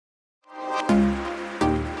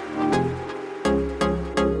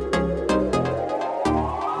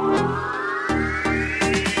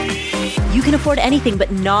afford anything,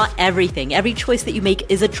 but not everything. Every choice that you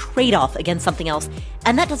make is a trade-off against something else.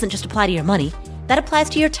 And that doesn't just apply to your money. That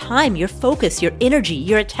applies to your time, your focus, your energy,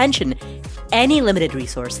 your attention, any limited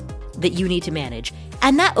resource that you need to manage.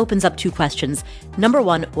 And that opens up two questions. Number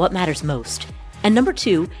one, what matters most? And number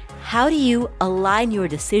two, how do you align your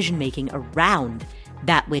decision-making around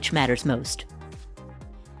that which matters most?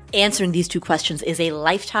 Answering these two questions is a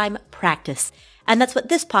lifetime practice. And that's what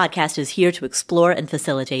this podcast is here to explore and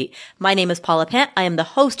facilitate. My name is Paula Pant. I am the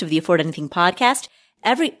host of the Afford Anything podcast.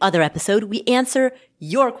 Every other episode, we answer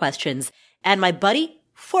your questions. And my buddy,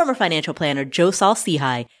 former financial planner Joe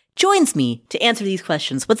Saul-Sehy, joins me to answer these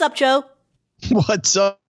questions. What's up, Joe? What's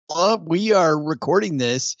up? We are recording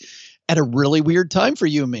this at a really weird time for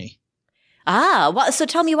you and me. So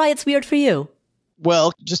tell me why it's weird for you.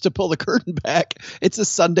 Well, just to pull the curtain back, it's a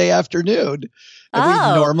Sunday afternoon. And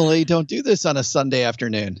we normally don't do this on a Sunday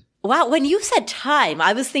afternoon. Wow. When you said time,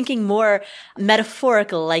 I was thinking more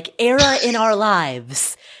metaphorical, like era in our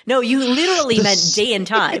lives. No, you literally meant day and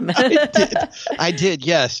time. I did.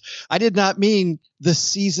 Yes. I did not mean the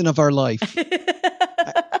season of our life.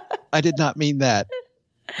 I did not mean that.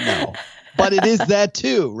 No. But it is that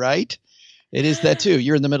too, right? It is that too.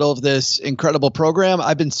 You're in the middle of this incredible program.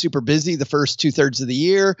 I've been super busy the first 2/3 of the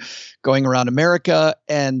year going around America.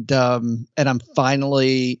 And I'm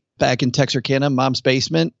finally back in Texarkana, mom's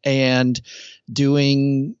basement, and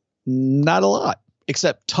doing not a lot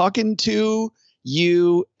except talking to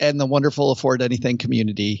you and the wonderful Afford Anything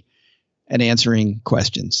community and answering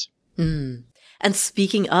questions. And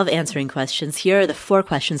speaking of answering questions, here are the 4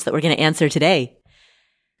 questions that we're going to answer today.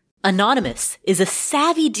 Anonymous is a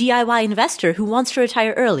savvy DIY investor who wants to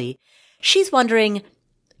retire early. She's wondering,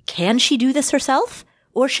 can she do this herself,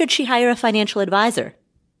 or should she hire a financial advisor?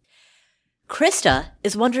 Krista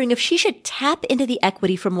is wondering if she should tap into the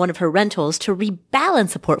equity from one of her rentals to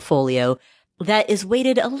rebalance a portfolio that is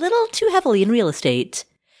weighted a little too heavily in real estate.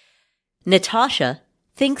 Natasha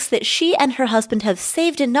thinks that she and her husband have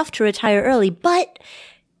saved enough to retire early, but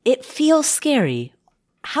it feels scary.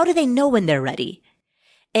 How do they know when they're ready?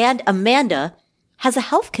 And Amanda has a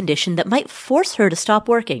health condition that might force her to stop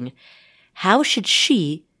working. How should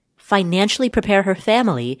she financially prepare her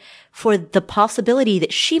family for the possibility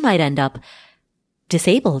that she might end up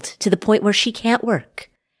disabled to the point where she can't work?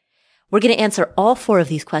 We're going to answer all 4 of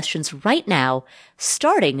these questions right now,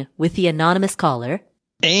 starting with the anonymous caller.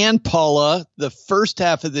 And Paula, the first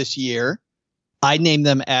half of this year, I named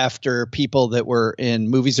them after people that were in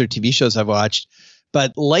movies or TV shows I've watched.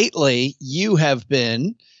 But lately, you have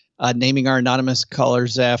been naming our anonymous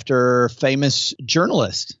callers after famous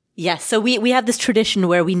journalists. Yes. So we have this tradition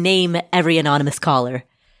where we name every anonymous caller.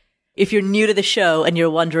 If you're new to the show and you're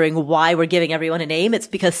wondering why we're giving everyone a name, it's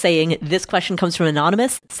because saying this question comes from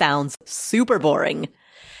anonymous sounds super boring.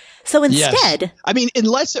 So instead, yes. I mean,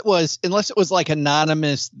 unless it was like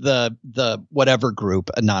anonymous, the whatever group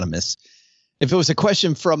anonymous. If it was a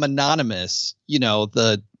question from anonymous,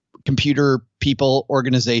 the computer people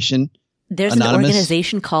organization. There's Anonymous. An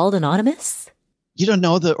organization called Anonymous? You don't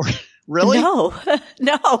know really? No.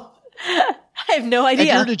 I have no idea.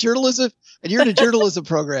 And you're in a journalism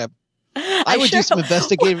program. I would do some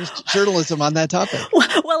investigative journalism on that topic.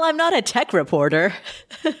 Well, I'm not a tech reporter.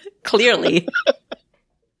 Clearly.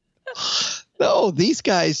 No, these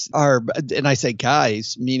guys are, and I say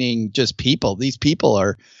guys, meaning just people. These people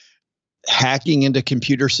are hacking into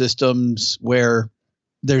computer systems where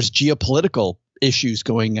there's geopolitical issues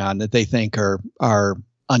going on that they think are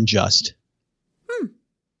unjust.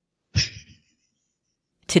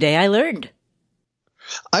 Today I learned.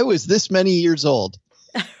 I was this many years old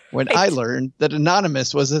when I learned that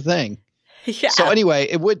anonymous was a thing. Yeah. So anyway,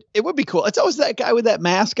 it would be cool. It's always that guy with that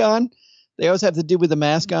mask on. They always have to do with the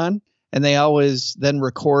mask on, and they always then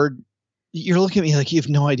record. You're looking at me like you have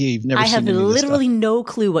no idea. You've never seen any of this stuff. I have literally no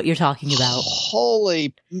clue what you're talking about.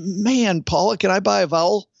 Holy man, Paula, can I buy a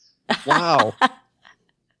vowel? Wow.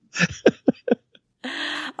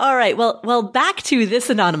 All right. Well, back to this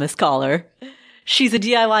anonymous caller. She's a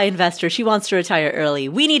DIY investor. She wants to retire early.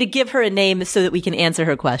 We need to give her a name so that we can answer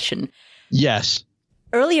her question. Yes.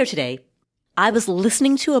 Earlier today, I was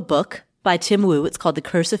listening to a book by Tim Wu. It's called The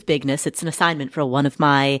Curse of Bigness. It's an assignment for one of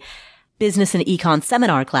my business and econ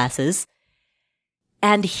seminar classes.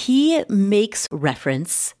 And he makes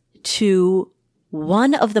reference to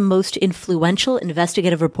one of the most influential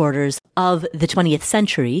investigative reporters of the 20th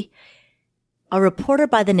century, a reporter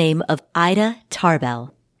by the name of Ida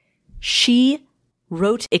Tarbell. She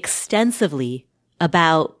wrote extensively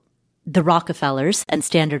about the Rockefellers and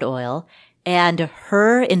Standard Oil, and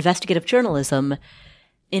her investigative journalism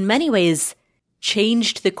in many ways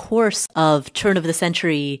changed the course of turn of the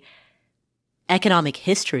century economic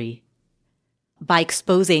history by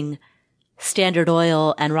exposing Standard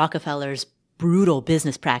Oil and Rockefeller's brutal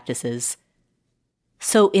business practices.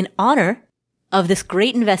 So in honor of this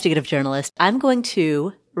great investigative journalist, I'm going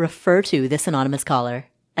to refer to this anonymous caller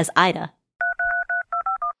as Ida.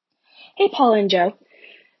 Hey, Paul and Joe.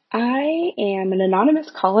 I am an anonymous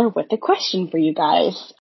caller with a question for you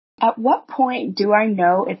guys. At what point do I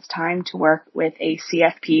know it's time to work with a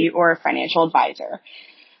CFP or a financial advisor?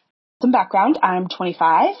 Some background, I'm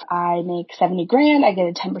 25. I make 70 grand. I get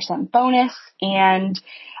a 10% bonus, and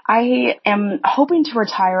I am hoping to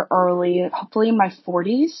retire early, hopefully in my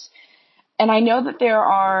 40s. And I know that there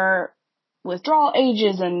are withdrawal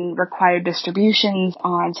ages and required distributions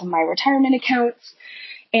on some of my retirement accounts.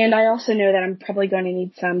 And I also know that I'm probably going to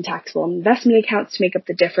need some taxable investment accounts to make up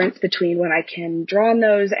the difference between when I can draw on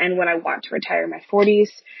those and when I want to retire in my 40s.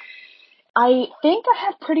 I think I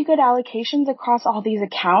have pretty good allocations across all these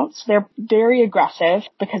accounts. They're very aggressive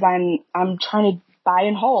because I'm trying to buy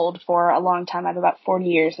and hold for a long time. I have about 40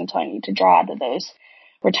 years until I need to draw out of those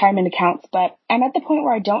retirement accounts. But I'm at the point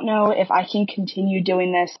where I don't know if I can continue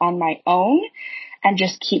doing this on my own and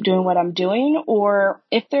just keep doing what I'm doing, or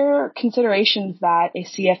if there are considerations that a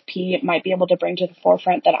CFP might be able to bring to the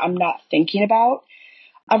forefront that I'm not thinking about.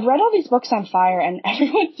 I've read all these books on FIRE, and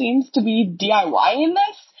everyone seems to be DIYing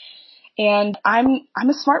this. And I'm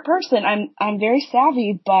a smart person. I'm very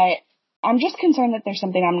savvy, but I'm just concerned that there's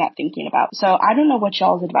something I'm not thinking about. So I don't know what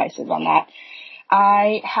y'all's advice is on that.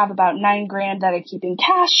 I have about $9 grand that I keep in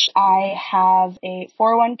cash. I have a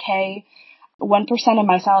 401k. 1% of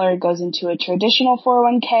my salary goes into a traditional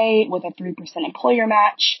 401k with a 3% employer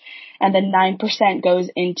match, and then 9%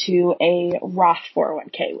 goes into a Roth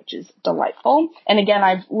 401k, which is delightful. And again,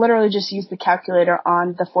 I've literally just used the calculator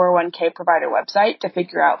on the 401k provider website to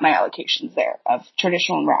figure out my allocations there of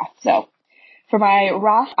traditional and Roth. So for my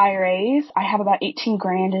Roth IRAs, I have about 18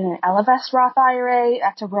 grand in an Ellevest Roth IRA.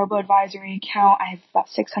 That's a robo-advisory account. I have about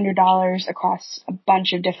 $600 across a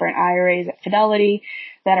bunch of different IRAs at Fidelity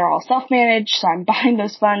that are all self-managed. So I'm buying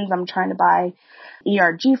those funds. I'm trying to buy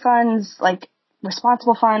ERG funds, like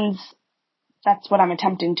responsible funds. That's what I'm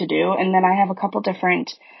attempting to do. And then I have a couple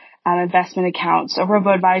different investment accounts, a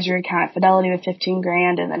robo-advisory account at Fidelity with 15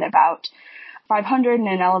 grand, and then about 500 in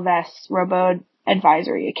an Ellevest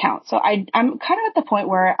robo-advisory account. So I'm kind of at the point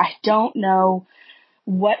where I don't know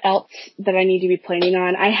what else that I need to be planning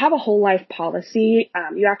on. I have a whole life policy.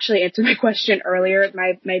 You actually answered my question earlier.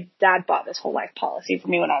 My dad bought this whole life policy for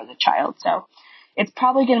me when I was a child. So it's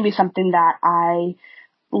probably going to be something that I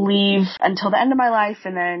leave until the end of my life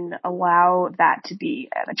and then allow that to be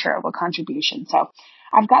a charitable contribution. So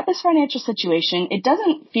I've got this financial situation. It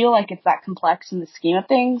doesn't feel like it's that complex in the scheme of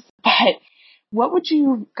things, but what would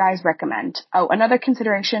you guys recommend? Oh, another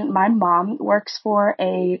consideration, my mom works for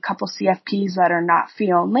a couple CFPs that are not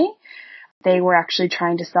fee only. They were actually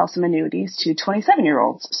trying to sell some annuities to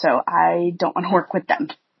 27-year-olds, so I don't want to work with them.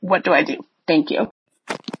 What do I do? Thank you.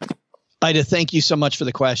 Ida, thank you so much for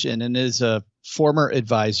the question. And as a former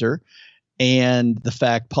advisor, and the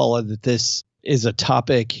fact, Paula, that this is a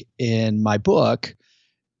topic in my book,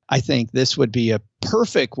 I think this would be a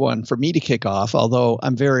perfect one for me to kick off, although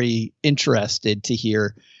I'm very interested to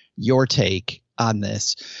hear your take on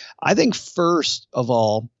this. I think first of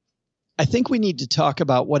all, I think we need to talk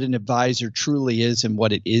about what an advisor truly is and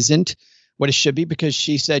what it isn't, what it should be, because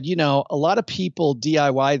she said, you know, a lot of people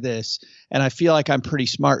DIY this and I feel like I'm pretty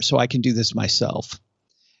smart, so I can do this myself.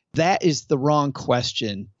 That is the wrong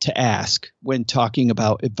question to ask when talking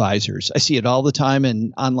about advisors. I see it all the time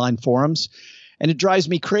in online forums. And it drives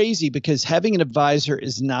me crazy because having an advisor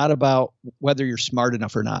is not about whether you're smart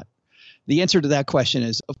enough or not. The answer to that question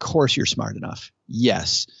is, of course, you're smart enough.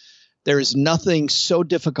 Yes. There is nothing so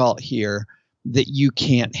difficult here that you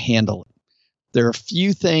can't handle it. There are a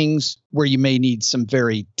few things where you may need some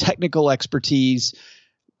very technical expertise.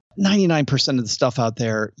 99% of the stuff out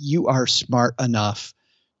there, you are smart enough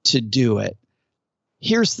to do it.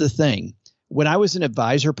 Here's the thing. When I was an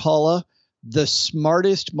advisor, Paula, the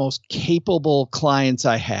smartest, most capable clients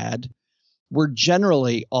I had were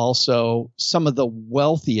generally also some of the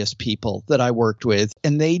wealthiest people that I worked with,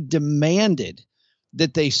 and they demanded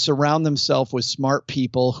that they surround themselves with smart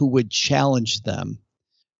people who would challenge them.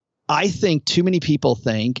 I think too many people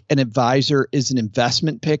think an advisor is an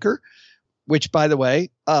investment picker, which, by the way,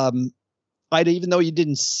 Ida, even though you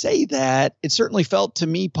didn't say that, it certainly felt to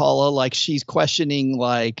me, Paula, like she's questioning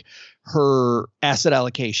like her asset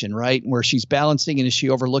allocation, right? Where she's balancing and is she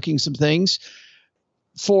overlooking some things?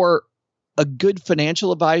 For a good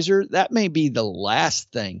financial advisor, that may be the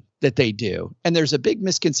last thing that they do. And there's a big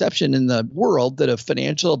misconception in the world that a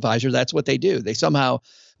financial advisor, that's what they do. They somehow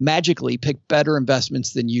magically pick better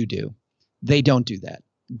investments than you do. They don't do that.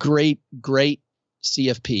 Great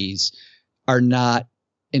CFPs are not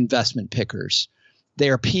investment pickers. They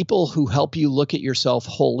are people who help you look at yourself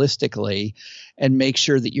holistically and make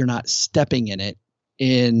sure that you're not stepping in it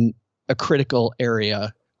in a critical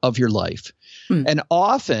area of your life. And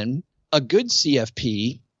often a good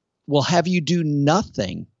CFP will have you do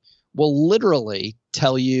nothing, will literally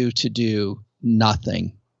tell you to do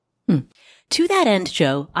nothing. To that end,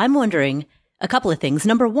 Joe, I'm wondering a couple of things.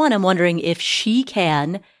 Number one, I'm wondering if she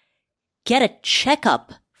can get a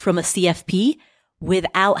checkup from a CFP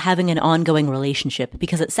without having an ongoing relationship,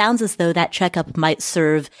 because it sounds as though that checkup might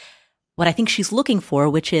serve what I think she's looking for,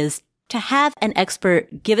 which is to have an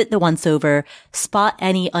expert give it the once over, spot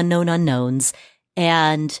any unknown unknowns,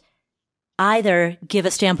 and either give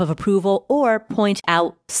a stamp of approval or point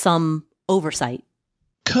out some oversight.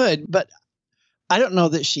 Could, but I don't know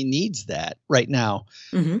that she needs that right now.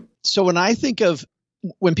 So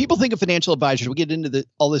when people think of financial advisors, we get into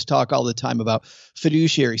all this talk all the time about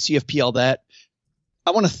fiduciary, CFP, all that.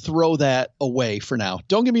 I want to throw that away for now.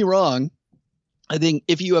 Don't get me wrong. I think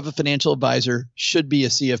if you have a financial advisor, should be a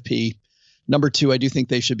CFP. Number two, I do think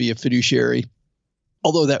they should be a fiduciary,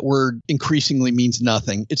 although that word increasingly means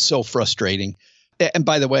nothing. It's so frustrating. And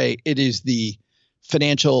by the way, it is the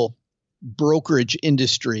financial brokerage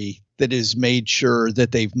industry that has made sure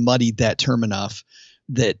that they've muddied that term enough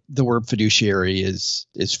that the word fiduciary is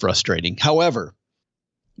frustrating. However,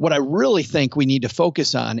 what I really think we need to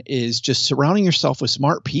focus on is just surrounding yourself with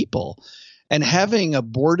smart people and having a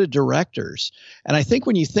board of directors. And I think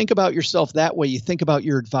when you think about yourself that way, you think about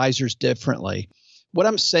your advisors differently. What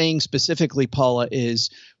I'm saying specifically, Paula, is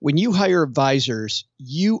when you hire advisors,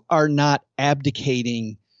 you are not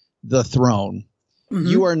abdicating the throne.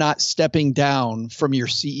 You are not stepping down from your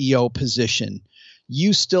CEO position.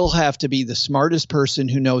 You still have to be the smartest person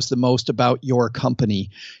who knows the most about your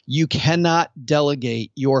company. You cannot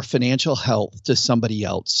delegate your financial health to somebody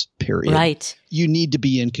else, period. Right. You need to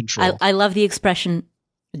be in control. I love the expression,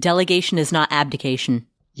 delegation is not abdication.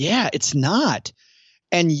 Yeah, it's not.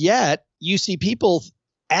 And yet you see people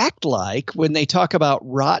act like when they talk about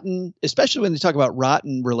especially when they talk about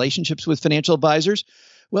rotten relationships with financial advisors,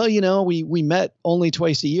 well, we met only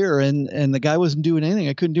twice a year and the guy wasn't doing anything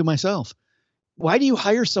I couldn't do myself. Why do you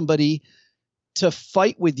hire somebody to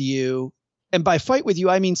fight with you? And by fight with you,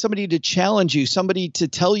 I mean somebody to challenge you, somebody to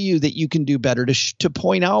tell you that you can do better, to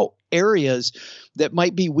point out areas that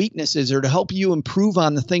might be weaknesses, or to help you improve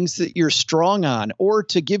on the things that you're strong on, or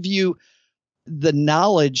to give you the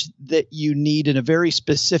knowledge that you need in a very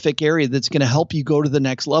specific area that's going to help you go to the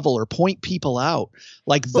next level, or point people out.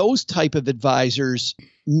 Like those type of advisors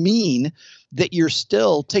mean that you're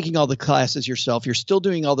still taking all the classes yourself. You're still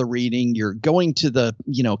doing all the reading. You're going to the,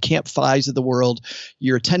 Camp FIs of the world.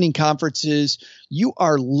 You're attending conferences. You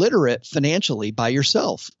are literate financially by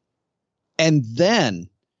yourself. And then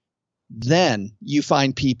you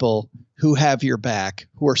find people who have your back,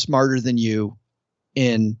 who are smarter than you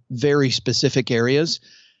in very specific areas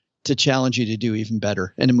to challenge you to do even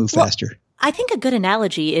better and to move faster. I think a good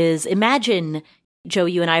analogy is, imagine, Joe,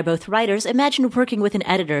 you and I are both writers. Imagine working with an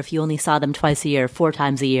editor if you only saw them twice a year, 4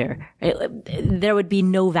 times a year. Right? There would be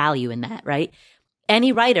no value in that, right?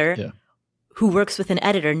 Any writer who works with an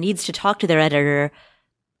editor needs to talk to their editor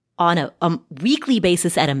on a weekly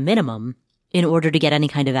basis at a minimum in order to get any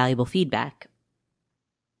kind of valuable feedback.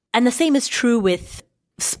 And the same is true with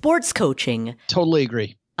sports coaching. Totally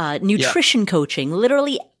agree. Nutrition coaching,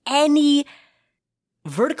 literally any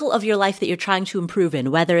vertical of your life that you're trying to improve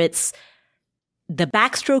in, whether it's the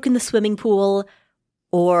backstroke in the swimming pool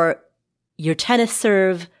or your tennis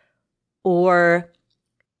serve or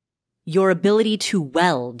your ability to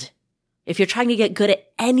weld. If you're trying to get good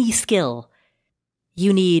at any skill,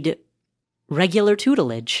 you need regular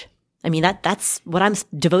tutelage. I mean, that's what I'm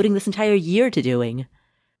devoting this entire year to doing.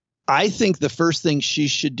 I think the first thing she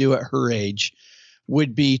should do at her age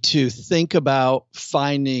would be to think about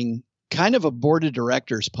finding kind of a board of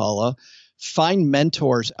directors, Paula. Find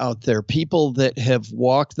mentors out there, people that have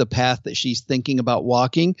walked the path that she's thinking about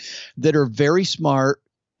walking, that are very smart,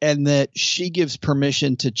 and that she gives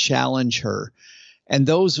permission to challenge her. And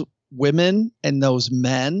those women and those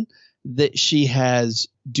men that she has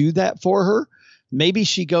do that for her, maybe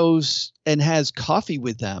she goes and has coffee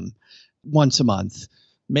with them once a month.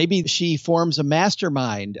 Maybe she forms a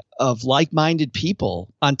mastermind of like-minded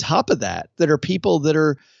people on top of that are people that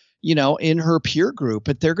are, in her peer group,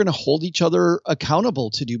 but they're going to hold each other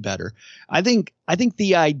accountable to do better. I think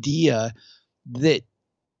the idea that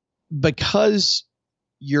because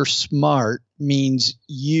you're smart means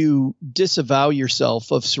you disavow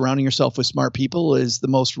yourself of surrounding yourself with smart people is the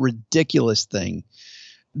most ridiculous thing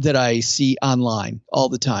that I see online all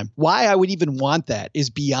the time. Why I would even want that is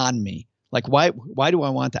beyond me. Like, why do I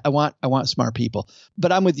want that? I want smart people.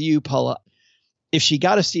 But I'm with you, Paula. If she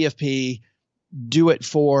got a CFP, do it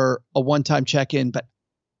for a one-time check-in. But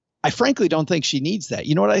I frankly don't think she needs that.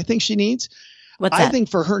 You know what I think she needs? What's that? I think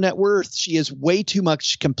for her net worth, she has way too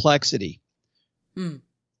much complexity.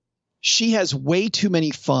 She has way too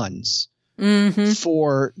many funds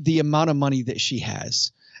for the amount of money that she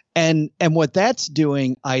has. And what that's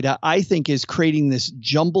doing, Ida, I think is creating this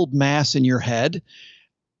jumbled mass in your head.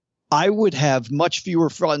 I would have much fewer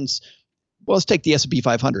funds. Well, let's take the S&P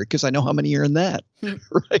 500 because I know how many are in that,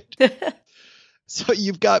 right? So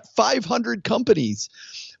you've got 500 companies.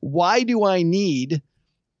 Why do I need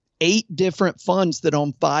 8 different funds that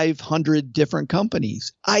own 500 different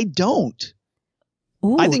companies? I don't.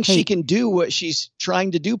 Ooh, I think she can do what she's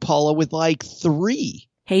trying to do, Paula, with like 3.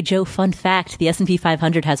 Hey, Joe, fun fact. The S&P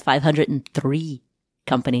 500 has 503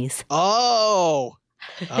 companies. Oh,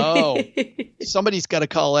 somebody's got to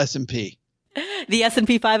call S&P. The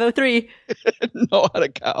S&P 503. Know how to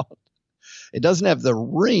count. It doesn't have the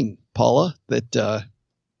ring, Paula, that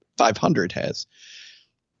 500 has.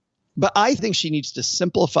 But I think she needs to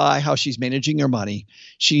simplify how she's managing her money.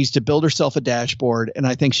 She needs to build herself a dashboard, and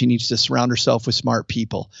I think she needs to surround herself with smart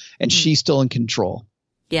people. And she's still in control.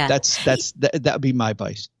 Yeah, that would be my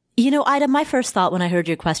advice. You know, Ida, my first thought when I heard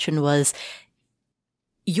your question was,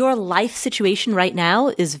 your life situation right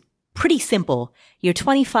now is pretty simple. You're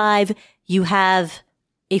 25. You have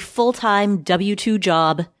a full-time W-2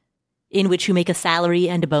 job in which you make a salary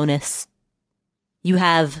and a bonus. You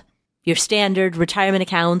have your standard retirement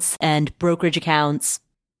accounts and brokerage accounts.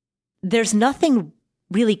 There's nothing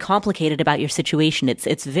really complicated about your situation.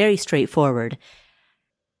 It's very straightforward.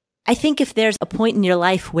 I think if there's a point in your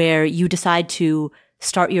life where you decide to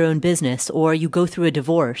start your own business or you go through a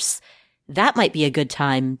divorce, that might be a good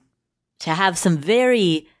time to have some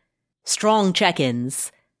very strong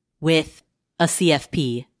check-ins with a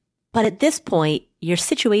CFP. But at this point, your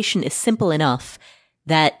situation is simple enough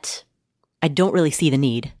that I don't really see the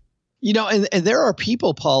need. You know, and there are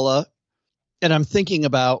people, Paula, and I'm thinking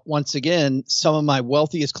about, once again, some of my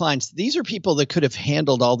wealthiest clients. These are people that could have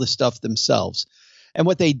handled all this stuff themselves. And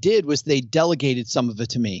what they did was they delegated some of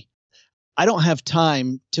it to me. I don't have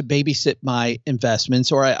time to babysit my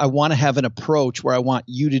investments, or I want to have an approach where I want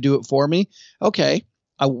you to do it for me. Okay.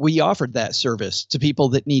 We offered that service to people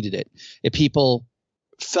that needed it. If people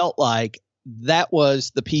felt like that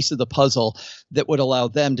was the piece of the puzzle that would allow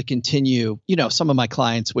them to continue. You know, some of my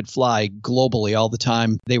clients would fly globally all the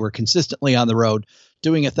time. They were consistently on the road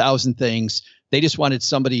doing 1,000 things. They just wanted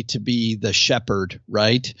somebody to be the shepherd,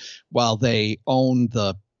 right? While they own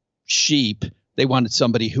the sheep, they wanted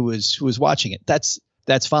somebody who was watching it. That's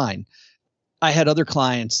fine. I had other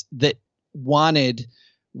clients that wanted,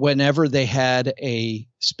 whenever they had a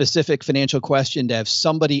specific financial question, to have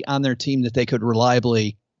somebody on their team that they could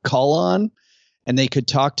reliably call on and they could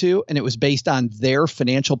talk to. And it was based on their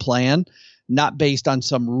financial plan, not based on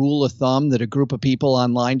some rule of thumb that a group of people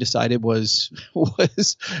online decided was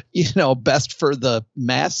best for the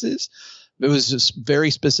masses. It was just very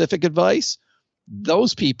specific advice.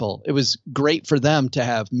 Those people, it was great for them to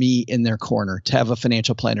have me in their corner, to have a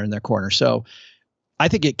financial planner in their corner. So I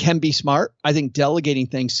think it can be smart. I think delegating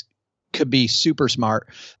things could be super smart,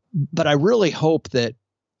 but I really hope that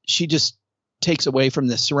she just takes away from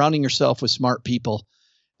this. Surrounding yourself with smart people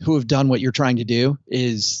who have done what you're trying to do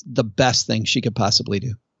is the best thing she could possibly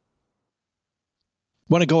do.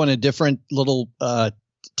 Want to go on a different little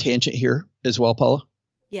tangent here as well, Paula?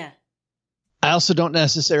 Yeah. I also don't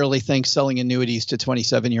necessarily think selling annuities to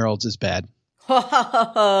 27-year-olds is bad.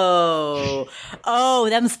 Oh,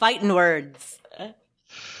 them's fighting words.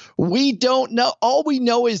 We don't know. All we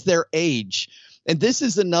know is their age. And this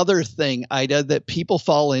is another thing, Ida, that people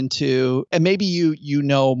fall into. And maybe you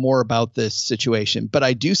know more about this situation, but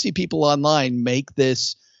I do see people online make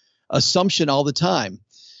this assumption all the time.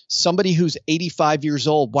 Somebody who's 85 years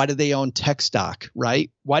old, why do they own tech stock,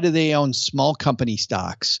 right? Why do they own small company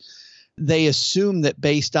stocks? They assume that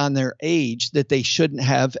based on their age that they shouldn't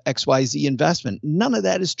have XYZ investment. None of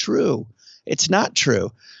that is true. It's not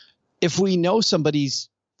true. If we know somebody's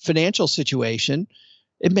financial situation,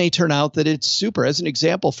 it may turn out that it's super. As an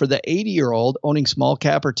example, for the 80-year-old owning small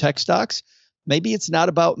cap or tech stocks, maybe it's not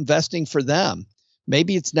about investing for them.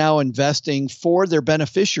 Maybe it's now investing for their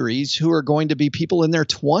beneficiaries who are going to be people in their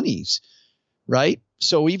 20s, right?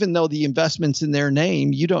 So even though the investment's in their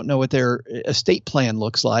name, you don't know what their estate plan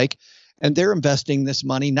looks like. And they're investing this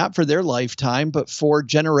money not for their lifetime, but for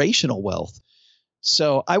generational wealth.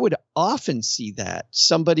 So I would often see that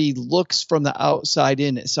somebody looks from the outside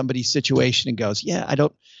in at somebody's situation and goes, yeah, I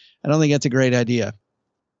don't think that's a great idea.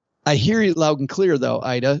 I hear you loud and clear though,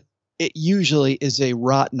 Ida. It usually is a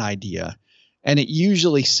rotten idea, and it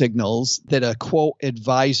usually signals that a quote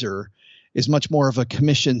advisor is much more of a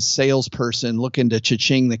commission salesperson looking to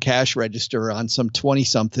cha-ching the cash register on some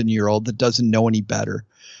 20-something-year-old that doesn't know any better.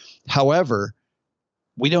 However,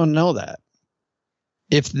 we don't know that.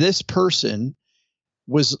 If this person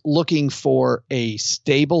was looking for a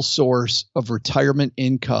stable source of retirement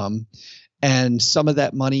income and some of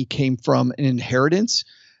that money came from an inheritance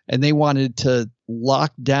and they wanted to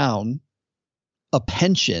lock down a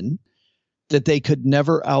pension that they could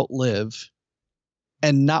never outlive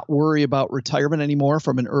and not worry about retirement anymore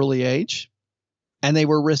from an early age, and they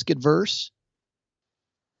were risk adverse,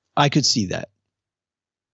 I could see that.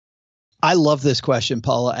 I love this question,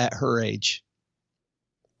 Paula, at her age.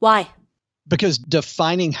 Why? Because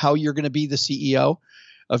defining how you're going to be the CEO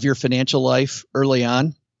of your financial life early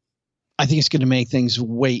on, I think it's going to make things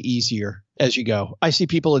way easier as you go. I see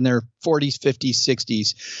people in their 40s, 50s,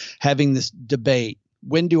 60s having this debate.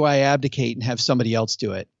 When do I abdicate and have somebody else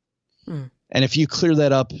do it? And if you clear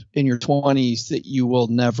that up in your 20s, that you will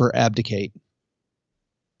never abdicate.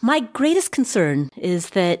 My greatest concern is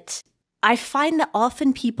that I find that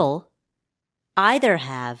often people either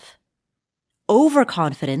have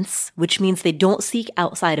overconfidence, which means they don't seek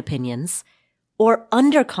outside opinions, or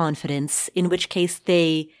underconfidence, in which case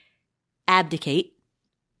they abdicate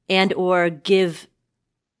and or give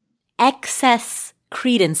excess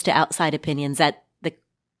credence to outside opinions at the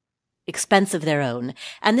expense of their own.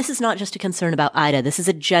 And this is not just a concern about Ida. This is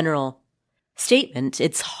a general statement.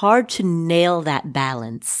 It's hard to nail that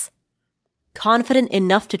balance. Confident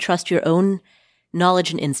enough to trust your own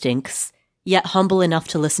knowledge and instincts, yet humble enough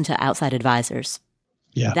to listen to outside advisors.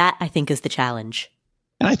 Yeah. That, I think, is the challenge.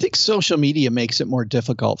 And I think social media makes it more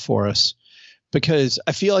difficult for us because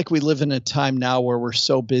I feel like we live in a time now where we're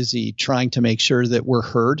so busy trying to make sure that we're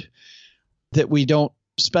heard that we don't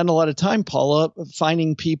spend a lot of time, Paula,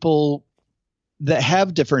 finding people that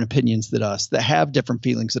have different opinions than us, that have different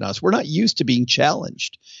feelings than us. We're not used to being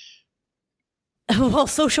challenged. Well,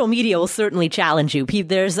 social media will certainly challenge you.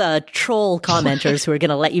 There's troll commenters who are going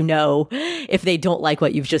to let you know if they don't like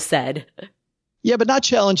what you've just said. Yeah, but not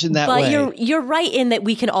challenged in that way. But you're right in that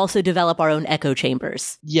we can also develop our own echo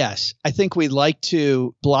chambers. Yes. I think we like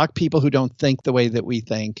to block people who don't think the way that we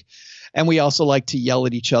think. And we also like to yell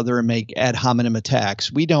at each other and make ad hominem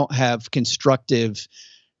attacks. We don't have constructive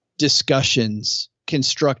discussions,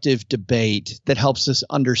 constructive debate that helps us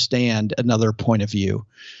understand another point of view.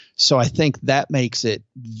 So I think that makes it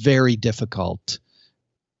very difficult.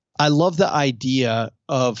 I love the idea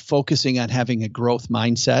of focusing on having a growth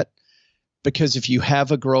mindset, because if you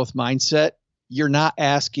have a growth mindset, you're not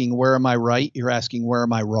asking, where am I right? You're asking, where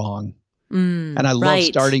am I wrong? And I love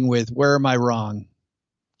starting with, where am I wrong?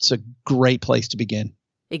 It's a great place to begin.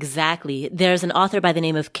 Exactly. There's an author by the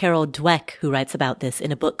name of Carol Dweck who writes about this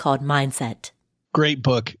in a book called Mindset. Great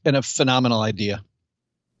book and a phenomenal idea.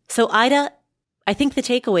 So Ida, I think the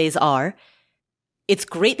takeaways are, it's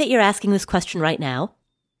great that you're asking this question right now.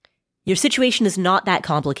 Your situation is not that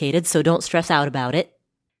complicated, so don't stress out about it.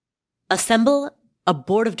 Assemble a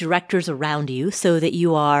board of directors around you so that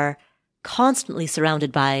you are constantly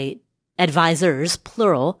surrounded by advisors,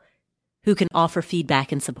 plural, who can offer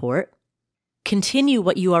feedback and support. Continue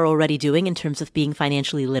what you are already doing in terms of being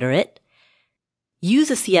financially literate.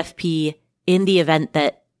 Use a CFP in the event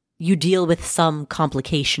that you deal with some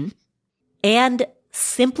complication. And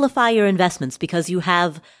simplify your investments, because you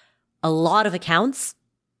have a lot of accounts,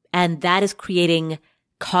 and that is creating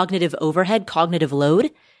cognitive overhead, cognitive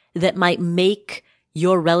load that might make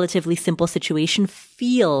your relatively simple situation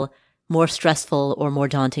feel more stressful or more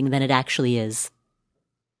daunting than it actually is.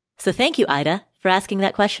 So thank you, Ida, for asking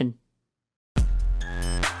that question.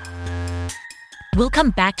 We'll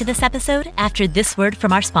come back to this episode after this word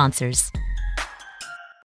from our sponsors.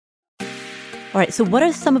 All right, so what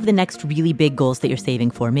are some of the next really big goals that you're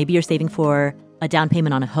saving for? Maybe you're saving for a down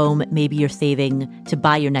payment on a home. Maybe you're saving to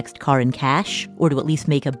buy your next car in cash, or to at least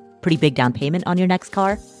make a pretty big down payment on your next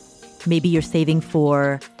car. Maybe you're saving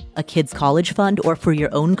for a kid's college fund or for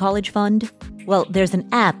your own college fund. Well, there's an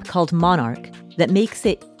app called Monarch that makes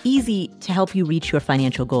it easy to help you reach your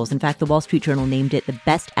financial goals. In fact, the Wall Street Journal named it the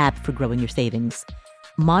best app for growing your savings.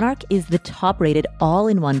 Monarch is the top-rated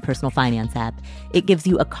all-in-one personal finance app. It gives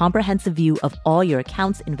you a comprehensive view of all your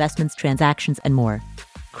accounts, investments, transactions, and more.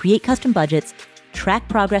 Create custom budgets, track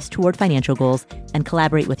progress toward financial goals, and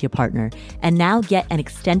collaborate with your partner. And now get an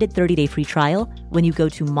extended 30-day free trial when you go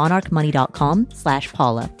to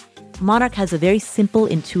monarchmoney.com/Paula. Monarch has a very simple,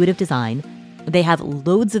 intuitive design. They have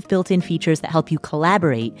loads of built-in features that help you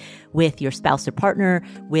collaborate with your spouse or partner,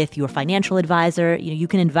 with your financial advisor. You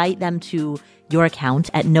can invite them to your account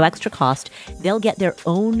at no extra cost. They'll get their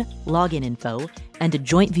own login info and a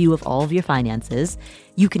joint view of all of your finances.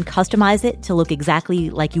 You can customize it to look exactly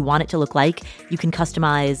like you want it to look like. You can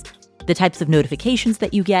customize the types of notifications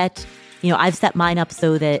that you get. I've set mine up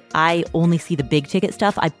so that I only see the big ticket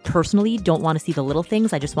stuff. I personally don't want to see the little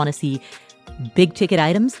things. I just want to see big ticket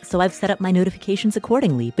items. So I've set up my notifications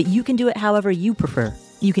accordingly, but you can do it however you prefer.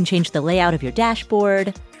 You can change the layout of your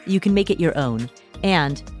dashboard. You can make it your own.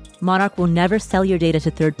 And Monarch will never sell your data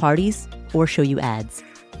to third parties or show you ads.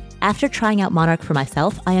 After trying out Monarch for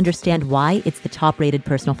myself, I understand why it's the top-rated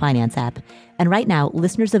personal finance app. And right now,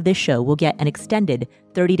 listeners of this show will get an extended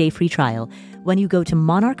 30-day free trial when you go to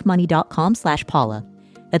monarchmoney.com/Paula.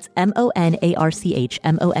 That's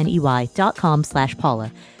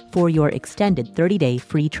monarchmoney.com/Paula for your extended 30-day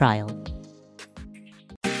free trial.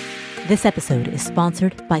 This episode is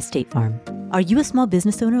sponsored by State Farm. Are you a small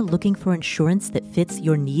business owner looking for insurance that fits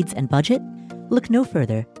your needs and budget? Look no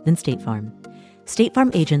further than State Farm. State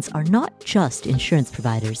Farm agents are not just insurance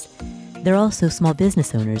providers. They're also small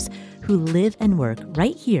business owners who live and work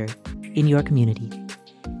right here in your community.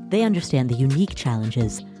 They understand the unique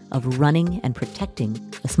challenges of running and protecting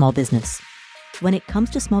a small business. When it comes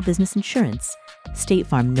to small business insurance, State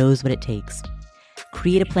Farm knows what it takes.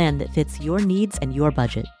 Create a plan that fits your needs and your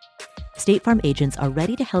budget. State Farm agents are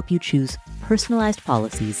ready to help you choose personalized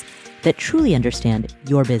policies that truly understand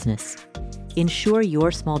your business. Insure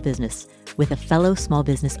your small business with a fellow small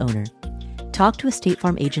business owner. Talk to a State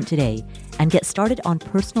Farm agent today and get started on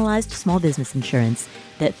personalized small business insurance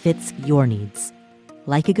that fits your needs.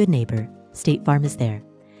 Like a good neighbor, State Farm is there.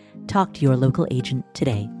 Talk to your local agent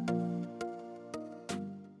today.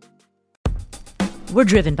 We're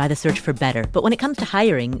driven by the search for better, but when it comes to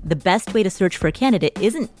hiring, the best way to search for a candidate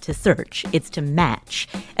isn't to search, it's to match.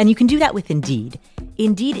 And you can do that with Indeed.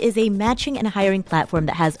 Indeed is a matching and hiring platform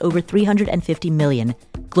that has over 350 million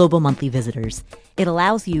global monthly visitors. It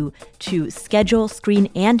allows you to schedule, screen,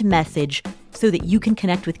 and message so that you can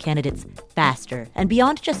connect with candidates faster. And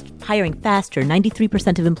beyond just hiring faster,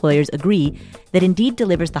 93% of employers agree that Indeed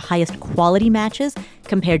delivers the highest quality matches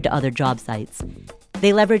compared to other job sites.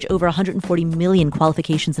 They leverage over 140 million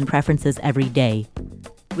qualifications and preferences every day,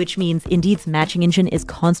 which means Indeed's matching engine is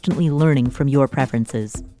constantly learning from your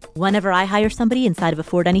preferences. Whenever I hire somebody inside of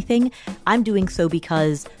Afford Anything, I'm doing so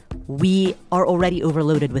because we are already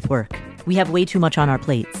overloaded with work. We have way too much on our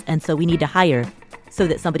plates, and so we need to hire so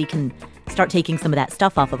that somebody can start taking some of that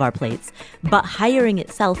stuff off of our plates. But hiring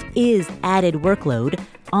itself is added workload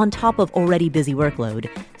on top of already busy workload.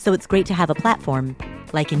 So it's great to have a platform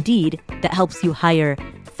like Indeed that helps you hire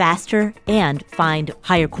faster and find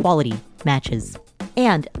higher quality matches.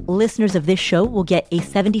 And listeners of this show will get a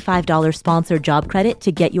 $75 sponsored job credit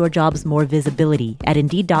to get your jobs more visibility at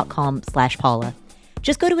Indeed.com/Paula.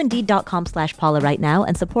 Just go to Indeed.com/Paula right now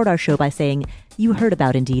and support our show by saying you heard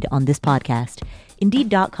about Indeed on this podcast.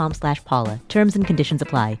 Indeed.com/Paula. Terms and conditions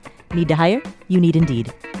apply. Need to hire? You need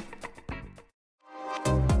Indeed.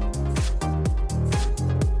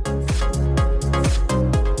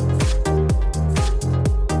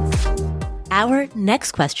 Our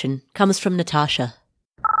next question comes from Natasha.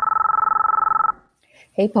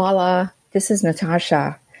 Hey, Paula. This is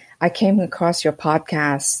Natasha. I came across your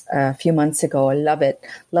podcast a few months ago. I love it.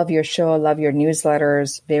 Love your show. Love your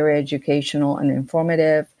newsletters. Very educational and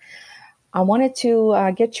informative. I wanted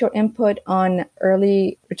to get your input on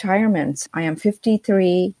early retirement. I am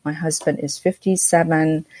 53. My husband is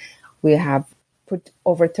 57. We have put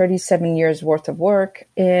over 37 years worth of work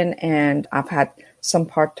in, and I've had some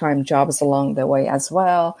part-time jobs along the way as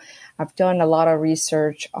well. I've done a lot of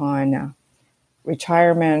research on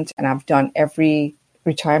retirement, and I've done every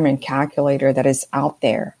retirement calculator that is out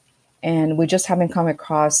there. And we just haven't come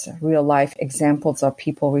across real-life examples of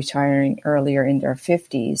people retiring earlier in their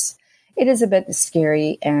 50s. It is a bit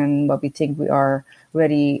scary, but we think we are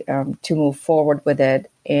ready to move forward with it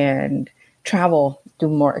and travel, do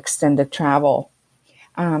more extended travel.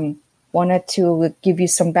 Wanted to give you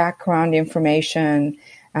some background information.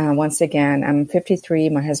 Once again, I'm 53.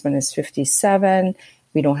 My husband is 57.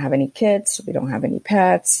 We don't have any kids. We don't have any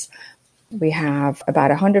pets. We have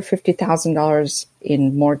about $150,000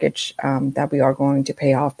 in mortgage that we are going to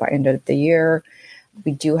pay off by end of the year.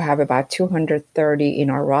 We do have about $230 in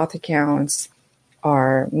our Roth accounts.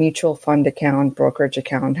 Our mutual fund account, brokerage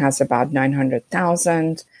account, has about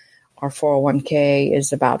 $900,000. Our 401k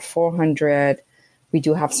is about $400,000. We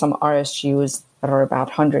do have some RSUs that are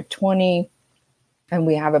about $120,000. And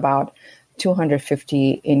we have about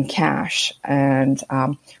 $250 in cash. And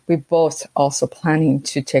we're both also planning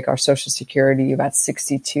to take our Social Security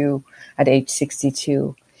at age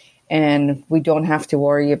 62. And we don't have to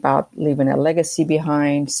worry about leaving a legacy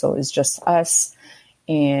behind. So it's just us.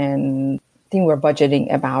 And I think we're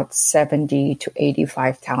budgeting about $70,000 to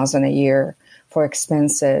 $85,000 a year for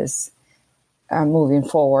expenses moving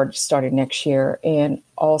forward, starting next year. And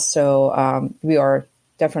also, we are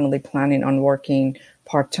definitely planning on working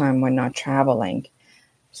part-time when not traveling.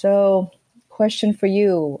 So, question for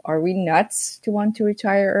you, are we nuts to want to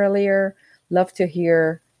retire earlier? Love to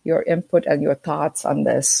hear your input and your thoughts on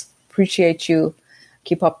this. Appreciate you.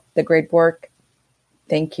 Keep up the great work.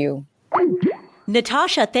 Thank you.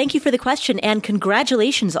 Natasha, thank you for the question and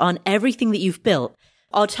congratulations on everything that you've built.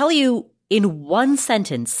 I'll tell you in one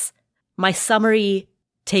sentence, my summary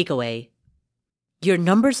takeaway. Your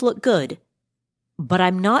numbers look good, but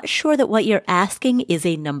I'm not sure that what you're asking is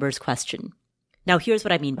a numbers question. Now, here's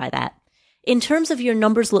what I mean by that. In terms of your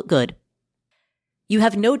numbers look good, you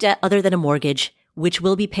have no debt other than a mortgage, which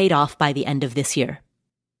will be paid off by the end of this year.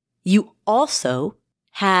 You also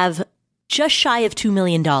have just shy of $2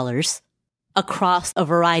 million across a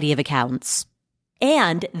variety of accounts.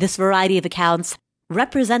 And this variety of accounts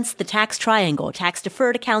represents the tax triangle,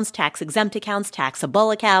 tax-deferred accounts, tax-exempt accounts,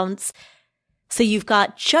 taxable accounts. So you've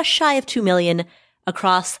got just shy of $2 million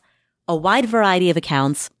across a wide variety of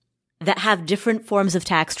accounts that have different forms of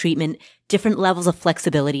tax treatment, different levels of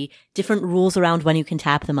flexibility, different rules around when you can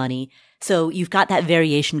tap the money. So you've got that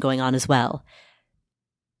variation going on as well.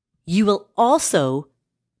 You will also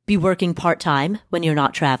be working part-time when you're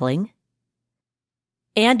not traveling,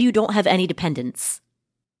 and you don't have any dependents.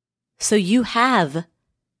 So you have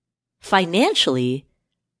financially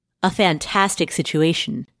a fantastic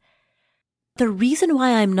situation. The reason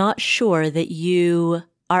why I'm not sure that you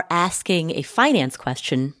are asking a finance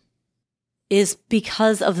question is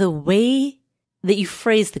because of the way that you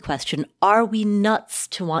phrase the question. Are we nuts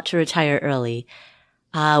to want to retire early?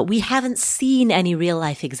 We haven't seen any real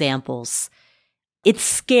life examples. It's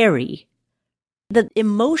scary. The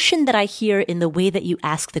emotion that I hear in the way that you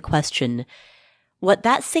ask the question, what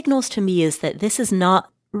that signals to me is that this is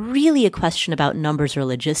not really a question about numbers or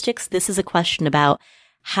logistics. This is a question about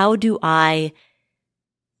how do I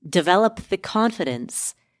develop the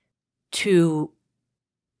confidence to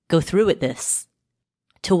go through with this,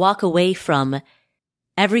 to walk away from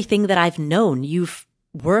everything that I've known. You've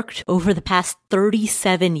worked over the past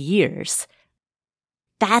 37 years.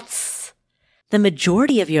 That's the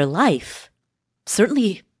majority of your life,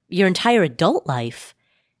 certainly your entire adult life.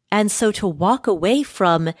 And so to walk away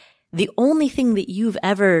from the only thing that you've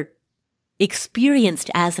ever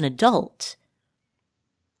experienced as an adult,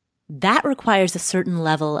 that requires a certain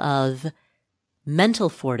level of mental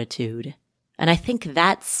fortitude. And I think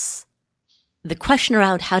that's the question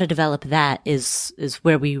around how to develop that is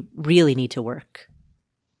where we really need to work.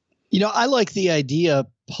 You know, I like the idea,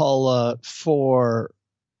 Paula, for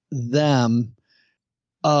them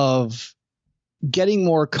of getting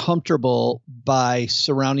more comfortable by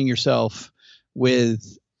surrounding yourself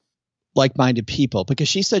with like-minded people, because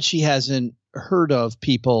she said she hasn't heard of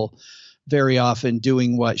people very often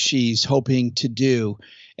doing what she's hoping to do.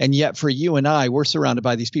 And yet for you and I, we're surrounded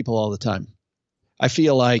by these people all the time. I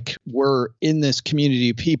feel like we're in this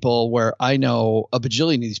community of people where I know a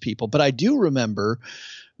bajillion of these people, but I do remember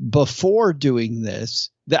before doing this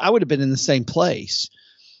that I would have been in the same place.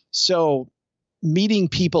 So meeting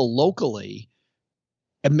people locally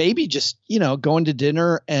and maybe just, you know, going to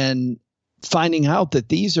dinner and finding out that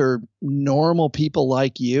these are normal people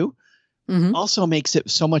like you also makes it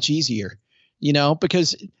so much easier, you know,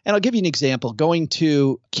 because, and I'll give you an example, going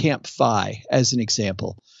to Camp FI as an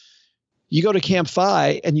example. You go to Camp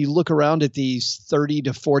FI and you look around at these 30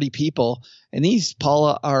 to 40 people, and these,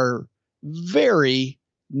 Paula, are very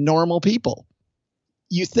normal people.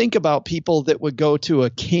 You think about people that would go to a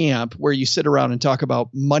camp where you sit around and talk about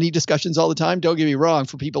money discussions all the time. Don't get me wrong,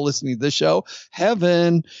 for people listening to this show,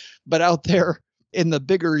 heaven. But out there in the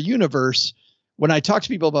bigger universe, when I talk to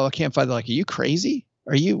people about Camp FI, they're like, are you crazy?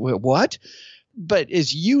 Are you what? But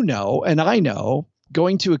as you know, and I know,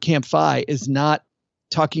 going to a Camp FI is not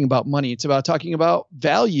talking about money. It's about talking about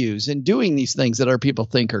values and doing these things that our people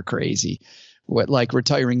think are crazy, like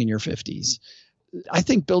retiring in your 50s. I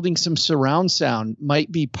think building some surround sound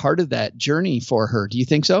might be part of that journey for her. Do you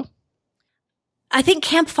think so? I think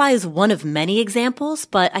Camp FI is one of many examples,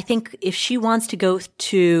 but I think if she wants to go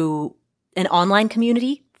to an online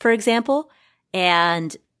community, for example,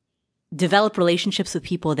 and develop relationships with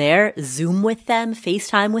people there, Zoom with them,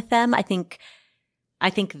 FaceTime with them, I think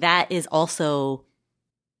that is also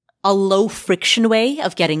a low friction way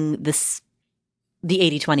of getting this the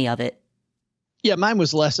 80-20 of it. Yeah, mine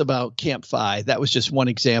was less about Camp FI. That was just one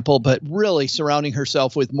example, but really surrounding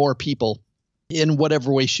herself with more people in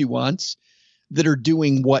whatever way she wants that are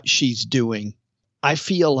doing what she's doing. I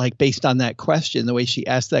feel like based on that question, the way she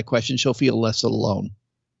asked that question, she'll feel less alone.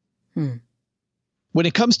 When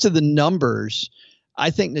it comes to the numbers, I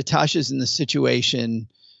think Natasha's in the situation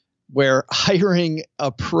where hiring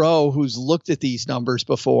a pro who's looked at these numbers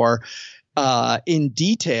before in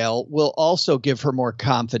detail will also give her more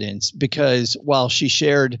confidence, because while she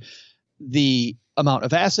shared the amount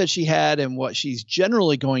of assets she had and what she's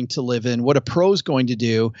generally going to live in, what a pro's going to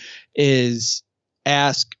do is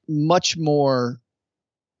ask much more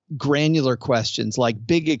granular questions, like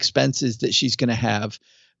big expenses that she's going to have,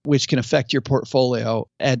 which can affect your portfolio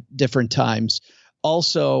at different times.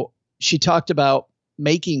 Also, she talked about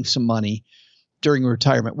making some money during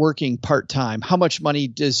retirement, working part-time. How much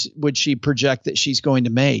money would she project that she's going to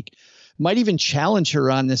make? Might even challenge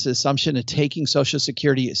her on this assumption of taking Social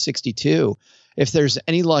Security at 62. If there's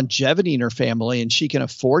any longevity in her family and she can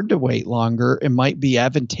afford to wait longer, it might be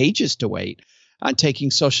advantageous to wait on taking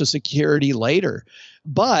Social Security later.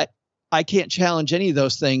 But I can't challenge any of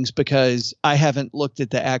those things because I haven't looked at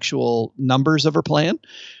the actual numbers of her plan.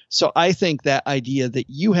 So I think that idea that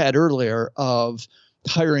you had earlier of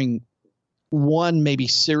hiring one, maybe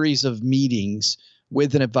series of meetings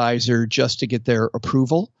with an advisor just to get their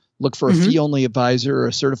approval, look for a fee-only advisor or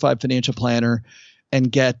a certified financial planner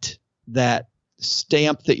and get that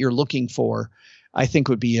stamp that you're looking for, I think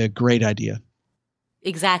would be a great idea.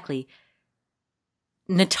 Exactly.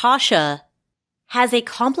 Natasha has a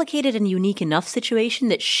complicated and unique enough situation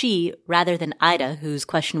that she, rather than Ida, whose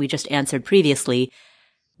question we just answered previously,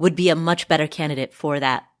 would be a much better candidate for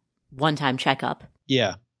that one-time checkup.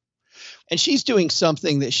 Yeah. And she's doing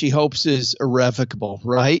something that she hopes is irrevocable,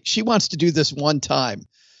 right? She wants to do this one time.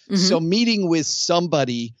 So meeting with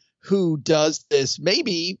somebody who does this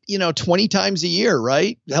maybe, 20 times a year,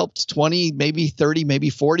 right? Helps 20, maybe 30, maybe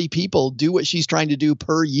 40 people do what she's trying to do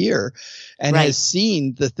per year and has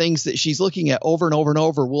seen the things that she's looking at over and over and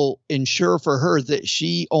over will ensure for her that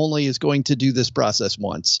she only is going to do this process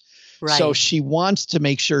once. Right. So she wants to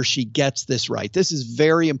make sure she gets this right. This is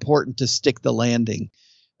very important to stick the landing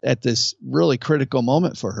at this really critical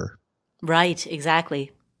moment for her. Right,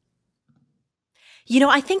 exactly.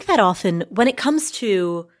 I think that often when it comes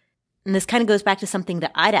to, and this kind of goes back to something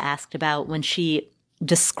that Ida asked about when she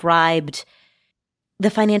described the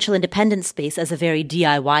financial independence space as a very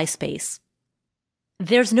DIY space,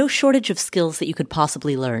 there's no shortage of skills that you could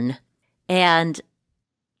possibly learn. And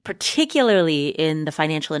particularly in the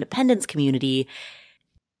financial independence community,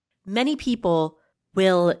 many people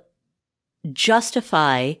will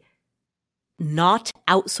justify not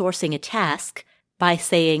outsourcing a task by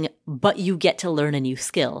saying, but you get to learn a new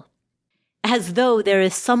skill, as though there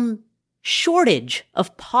is some shortage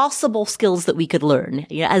of possible skills that we could learn,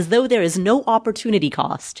 as though there is no opportunity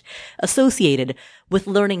cost associated with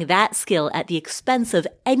learning that skill at the expense of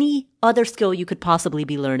any other skill you could possibly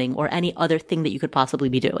be learning or any other thing that you could possibly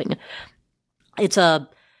be doing. It's a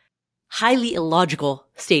highly illogical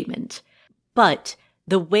statement, but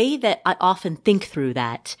the way that I often think through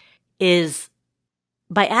that is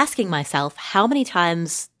by asking myself, how many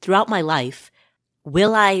times throughout my life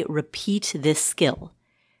will I repeat this skill?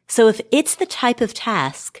 So if it's the type of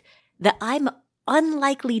task that I'm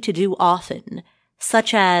unlikely to do often,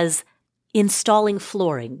 such as installing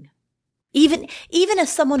flooring, even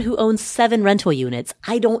as someone who owns 7 rental units,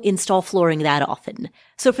 I don't install flooring that often.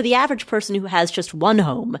 So for the average person who has just one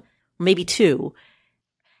home, maybe 2,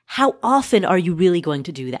 how often are you really going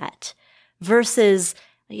to do that? Versus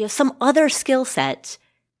some other skill set,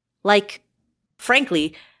 like,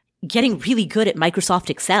 frankly, getting really good at Microsoft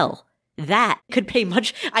Excel. That could pay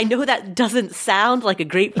much. I know that doesn't sound like a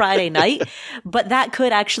great Friday night, but that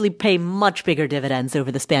could actually pay much bigger dividends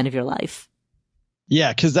over the span of your life.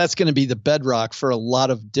 Yeah, because that's going to be the bedrock for a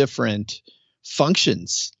lot of different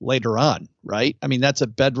functions later on, right? I mean, that's a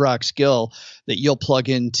bedrock skill that you'll plug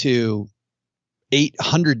into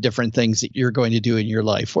 800 different things that you're going to do in your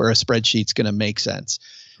life where a spreadsheet's going to make sense.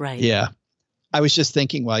 Right. Yeah. I was just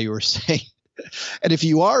thinking while you were saying, and if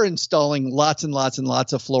you are installing lots and lots and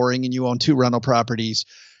lots of flooring and you own 2 rental properties,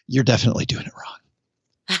 you're definitely doing it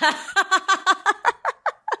wrong.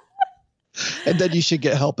 And then you should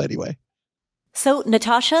get help anyway. So,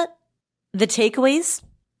 Natasha, the takeaways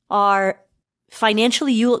are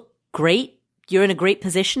financially, you look great. You're in a great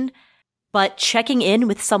position, but checking in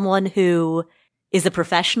with someone who is a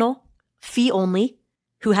professional, fee only,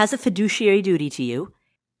 who has a fiduciary duty to you,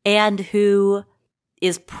 and who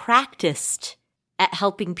is practiced at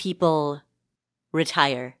helping people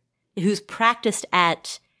retire. who's practiced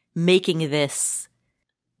at making this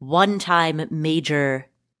one-time major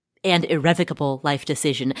and irrevocable life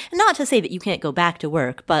decision. Not to say that you can't go back to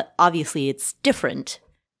work, but obviously it's different.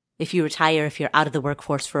 If you retire, if you're out of the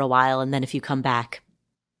workforce for a while, and then if you come back,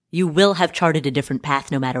 you will have charted a different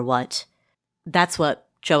path no matter what. That's what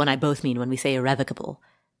Joe and I both mean when we say irrevocable.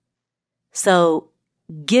 So,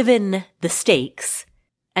 given the stakes,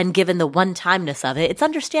 and given the one-timeness of it, it's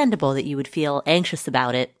understandable that you would feel anxious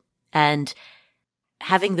about it, and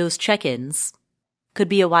having those check-ins could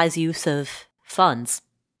be a wise use of funds.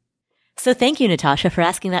 So thank you, Natasha, for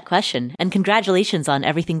asking that question, and congratulations on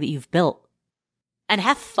everything that you've built. And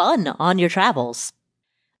have fun on your travels.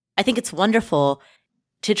 I think it's wonderful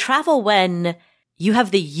to travel when you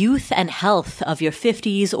have the youth and health of your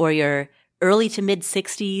 50s or your early to mid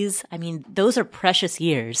 60s. I mean, those are precious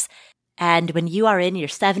years. And when you are in your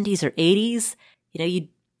 70s or 80s,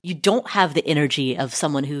 you don't have the energy of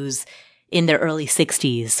someone who's in their early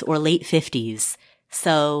 60s or late 50s.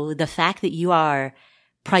 So the fact that you are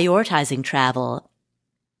prioritizing travel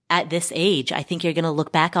at this age, I think you're going to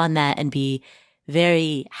look back on that and be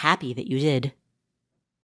very happy that you did.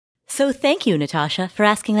 So thank you, Natasha, for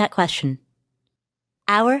asking that question.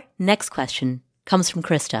 Our next question comes from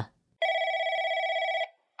Krista.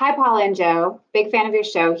 Hi, Paula and Joe. Big fan of your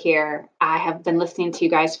show here. I have been listening to you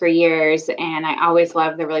guys for years, and I always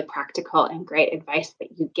love the really practical and great advice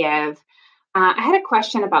that you give. I had a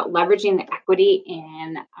question about leveraging the equity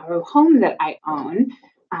in a home that I own.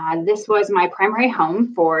 This was my primary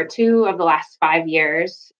home for 2 of the last 5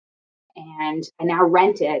 years, and I now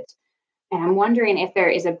rent it. And I'm wondering if there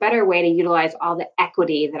is a better way to utilize all the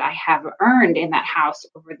equity that I have earned in that house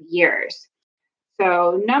over the years.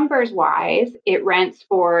 So numbers wise, it rents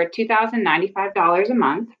for $2,095 a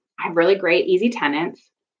month. I have really great, easy tenants.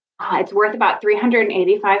 It's worth about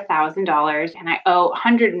 $385,000, and I owe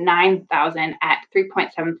 $109,000 at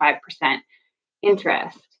 3.75%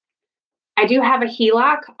 interest. I do have a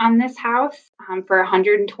HELOC on this house for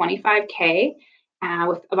 $125K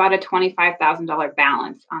with about a $25,000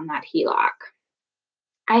 balance on that HELOC.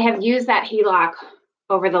 I have used that HELOC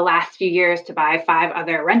over the last few years to buy 5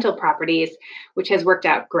 other rental properties, which has worked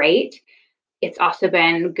out great. It's also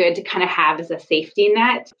been good to kind of have as a safety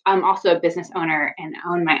net. I'm also a business owner and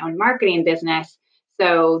own my own marketing business.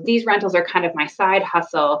 So these rentals are kind of my side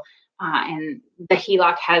hustle. And the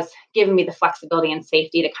HELOC has given me the flexibility and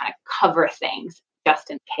safety to kind of cover things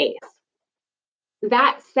just in case.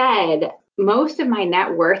 That said, most of my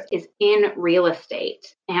net worth is in real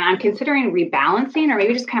estate, and I'm considering rebalancing or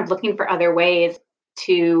maybe just kind of looking for other ways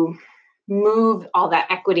to move all that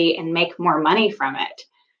equity and make more money from it.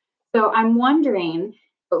 So I'm wondering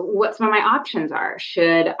what some of my options are.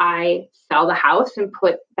 Should I sell the house and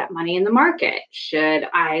put that money in the market? Should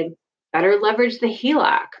I better leverage the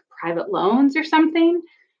HELOC, private loans or something?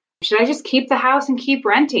 Should I just keep the house and keep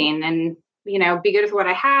renting and, be good with what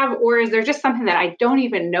I have? Or is there just something that I don't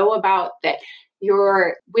even know about that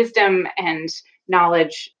your wisdom and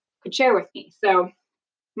knowledge could share with me? So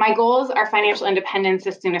my goals are financial independence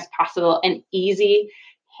as soon as possible and easy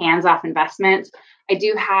hands-off investments. I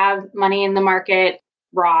do have money in the market,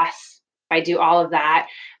 Ross, I do all of that.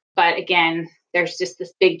 But again, there's just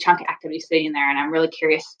this big chunk of activity sitting there, and I'm really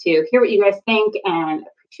curious to hear what you guys think and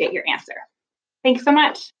appreciate your answer. Thanks so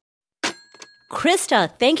much.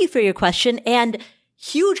 Krista, thank you for your question, and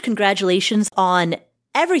huge congratulations on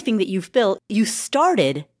everything that you've built. You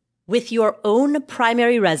started with your own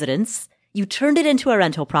primary residence, you turned it into a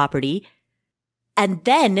rental property, and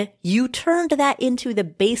then you turned that into the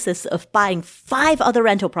basis of buying 5 other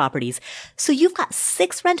rental properties. So you've got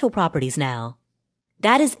 6 rental properties now.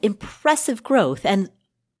 That is impressive growth and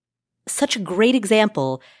such a great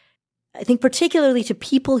example, I think, particularly to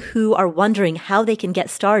people who are wondering how they can get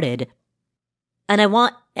started. And I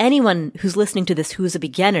want anyone who's listening to this who's a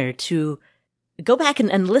beginner to go back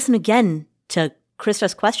and listen again to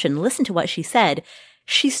Krista's question. Listen to what she said.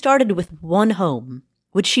 She started with 1 home,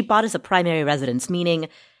 which she bought as a primary residence, meaning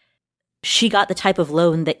she got the type of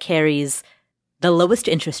loan that carries the lowest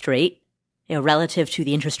interest rate, relative to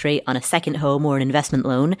the interest rate on a second home or an investment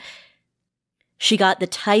loan. She got the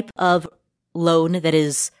type of loan that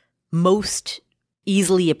is most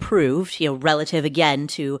easily approved, relative again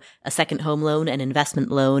to a second home loan, an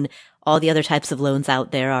investment loan. All the other types of loans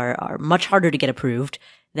out there are much harder to get approved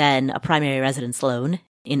than a primary residence loan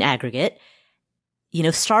in aggregate.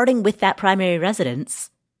 Starting with that primary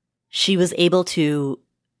residence, she was able to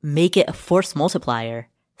make it a force multiplier.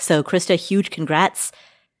 So Krista, huge congrats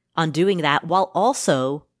on doing that while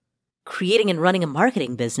also creating and running a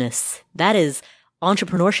marketing business. That is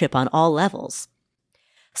entrepreneurship on all levels.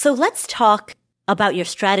 So let's talk about your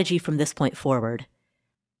strategy from this point forward.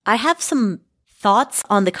 I have some thoughts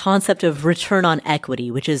on the concept of return on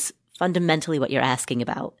equity, which is fundamentally what you're asking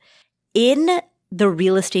about. In the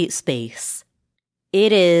real estate space,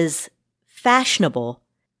 it is fashionable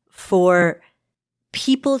for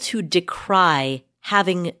people to decry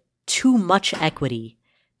having too much equity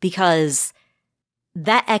because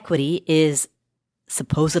that equity is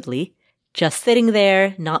supposedly just sitting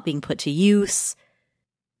there, not being put to use,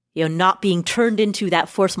 not being turned into that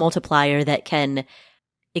force multiplier that can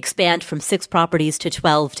expand from 6 properties to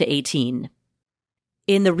 12 to 18.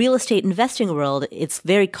 In the real estate investing world, it's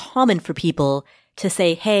very common for people to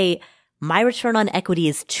say, hey, my return on equity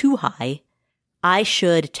is too high. I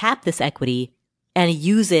should tap this equity and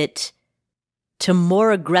use it to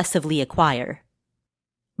more aggressively acquire.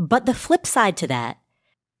 But the flip side to that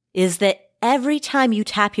is that every time you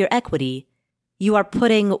tap your equity, you are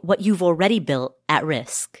putting what you've already built at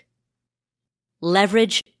risk.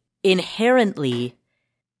 Leverage inherently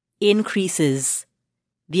increases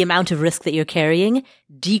the amount of risk that you're carrying,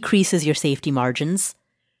 decreases your safety margins,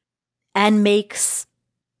 and makes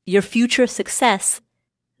your future success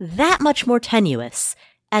that much more tenuous.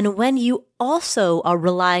 And when you also are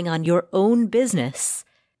relying on your own business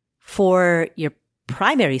for your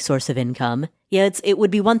primary source of income, it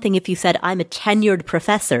would be one thing if you said, I'm a tenured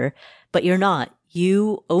professor, but you're not.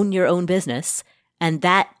 You own your own business, and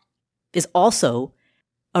that is also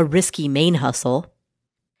a risky main hustle.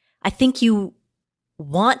 I think you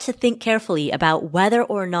want to think carefully about whether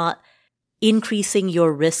or not increasing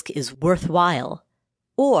your risk is worthwhile,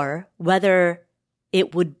 or whether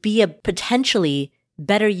it would be a potentially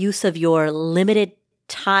better use of your limited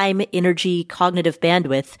time, energy, cognitive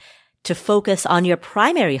bandwidth to focus on your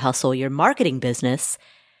primary hustle, your marketing business.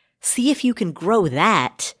 See if you can grow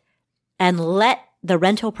that and let the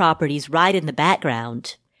rental properties ride in the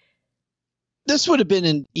background. This would have been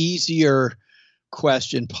an easier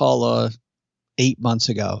question, Paula, 8 months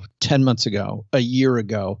ago, 10 months ago, a year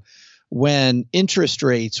ago, when interest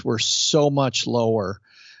rates were so much lower.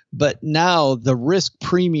 But now the risk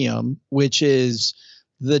premium, which is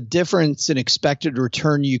the difference in expected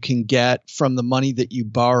return you can get from the money that you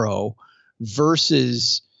borrow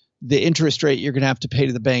versus the interest rate you're going to have to pay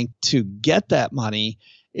to the bank to get that money,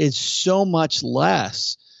 is so much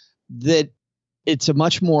less that it's a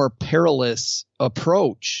much more perilous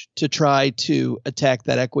approach to try to attack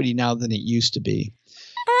that equity now than it used to be.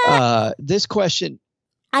 This question.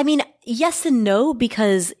 I mean, yes and no,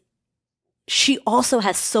 because she also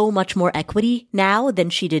has so much more equity now than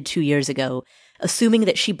she did 2 years ago. Assuming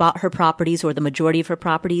that she bought her properties or the majority of her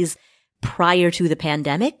properties prior to the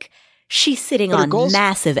pandemic, she's sitting on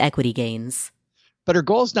massive equity gains. But her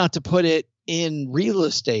goal is not to put it in real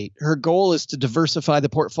estate. Her goal is to diversify the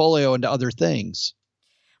portfolio into other things.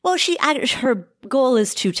 Well, her goal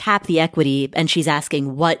is to tap the equity, and she's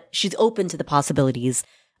asking she's open to the possibilities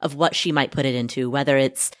of what she might put it into, whether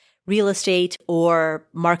it's real estate or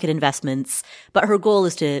market investments. But her goal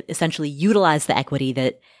is to essentially utilize the equity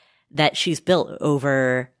that she's built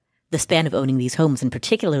over the span of owning these homes, and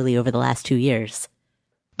particularly over the last 2 years.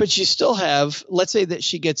 But you still have, let's say that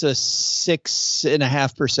she gets a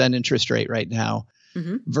 6.5% interest rate right now,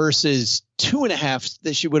 versus 2.5%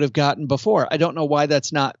 that she would have gotten before. I don't know why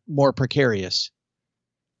that's not more precarious.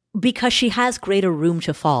 Because she has greater room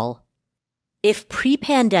to fall. If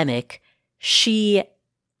pre-pandemic, she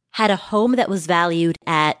had a home that was valued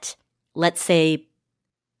at, let's say,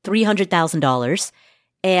 $300,000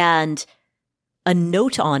 and a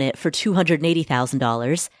note on it for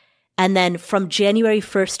 $280,000. And then from January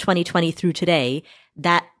 1st, 2020 through today,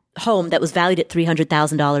 that home that was valued at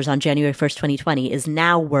 $300,000 on January 1st, 2020 is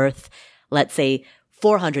now worth, let's say,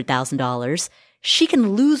 $400,000. She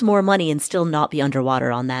can lose more money and still not be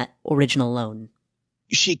underwater on that original loan.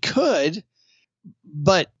 She could,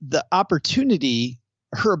 but the opportunity,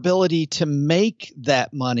 her ability to make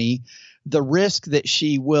that money, the risk that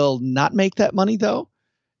she will not make that money, though,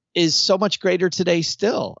 is so much greater today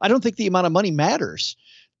still. I don't think the amount of money matters.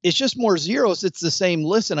 It's just more zeros. It's the same.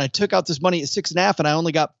 Listen, I took out this money at 6.5 and I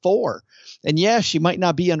only got 4. And yeah, she might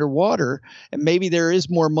not be underwater and maybe there is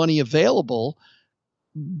more money available,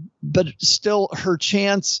 but still her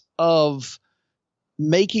chance of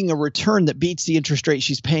making a return that beats the interest rate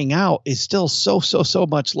she's paying out is still so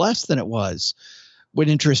much less than it was when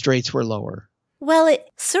interest rates were lower. Well,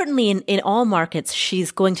 certainly in all markets, she's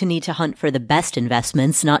going to need to hunt for the best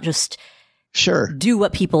investments, not just do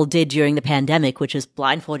what people did during the pandemic, which is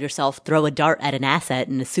blindfold yourself, throw a dart at an asset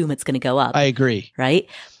and assume it's going to go up. I agree. Right?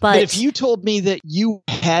 But if you told me that you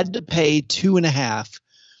had to pay 2.5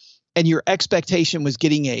 and your expectation was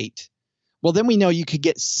getting 8, well, then we know you could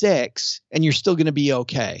get 6 and you're still going to be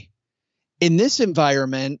okay. In this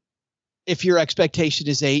environment, if your expectation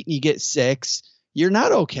is 8 and you get 6, you're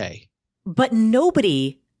not okay. But no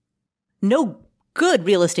good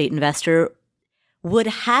real estate investor would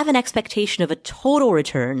have an expectation of a total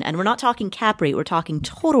return, and we're not talking cap rate, we're talking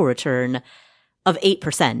total return of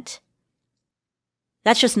 8%.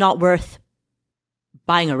 That's just not worth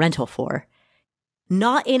buying a rental for.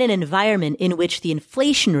 Not in an environment in which the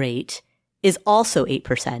inflation rate is also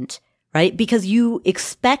 8%, right? Because you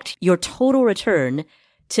expect your total return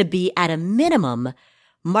to be at a minimum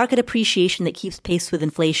market appreciation that keeps pace with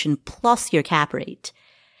inflation plus your cap rate.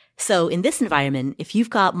 So in this environment, if you've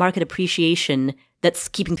got market appreciation that's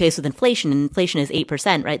keeping pace with inflation, and inflation is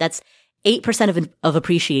 8%, right? That's 8% of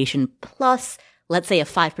appreciation plus, let's say, a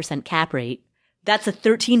 5% cap rate. That's a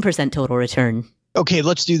 13% total return. Okay,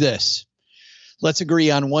 let's do this. Let's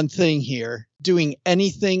agree on one thing here. Doing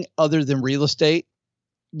anything other than real estate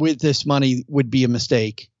with this money would be a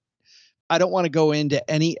mistake. I don't want to go into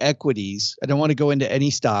any equities. I don't want to go into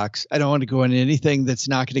any stocks. I don't want to go into anything that's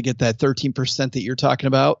not going to get that 13% that you're talking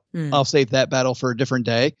about. I'll save that battle for a different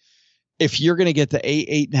day. If you're going to get the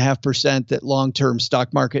 8.5% that long-term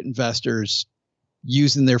stock market investors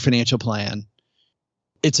use in their financial plan,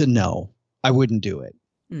 it's a no. I wouldn't do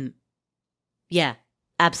it. Yeah,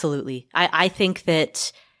 absolutely. I think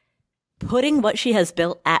that putting what she has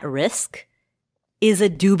built at risk is a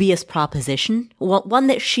dubious proposition, one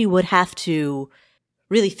that she would have to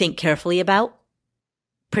really think carefully about,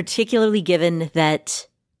 particularly given that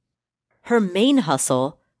her main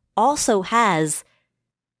hustle also has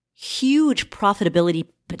huge profitability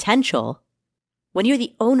potential. When you're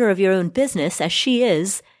the owner of your own business, as she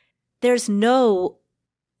is, there's no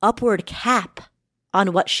upward cap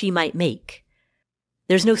on what she might make.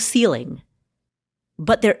 There's no ceiling.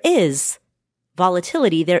 But there is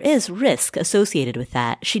volatility, there is risk associated with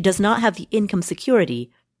that. She does not have the income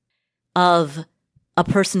security of a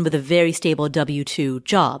person with a very stable W-2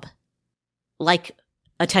 job, like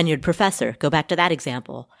a tenured professor. Go back to that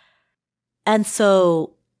example. And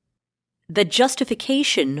so the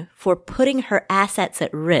justification for putting her assets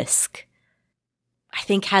at risk, I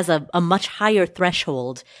think, has a much higher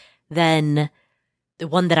threshold than the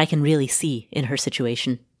one that I can really see in her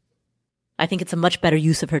situation. I think it's a much better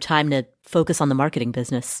use of her time to focus on the marketing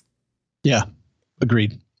business. Yeah,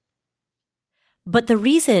 agreed. But the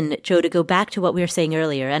reason, Joe, to go back to what we were saying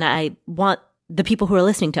earlier, and I want the people who are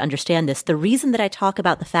listening to understand this, the reason that I talk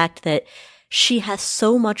about the fact that she has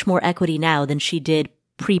so much more equity now than she did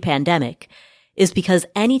pre-pandemic is because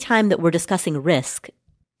anytime that we're discussing risk,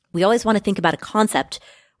 we always want to think about a concept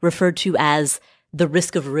referred to as the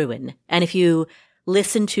risk of ruin. And if you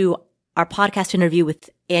listen to our podcast interview with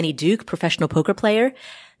Annie Duke, professional poker player,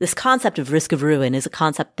 this concept of risk of ruin is a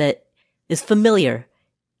concept that is familiar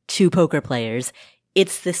to poker players.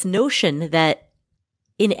 It's this notion that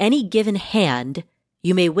in any given hand,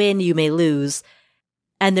 you may win, you may lose,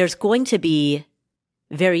 and there's going to be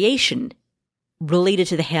variation related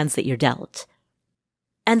to the hands that you're dealt.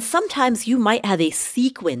 And sometimes you might have a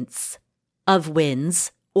sequence of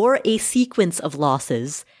wins or a sequence of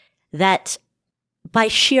losses that by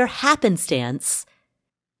sheer happenstance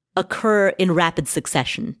occur in rapid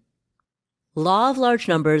succession. Law of large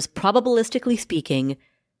numbers, probabilistically speaking,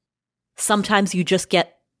 sometimes you just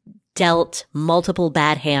get dealt multiple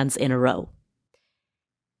bad hands in a row.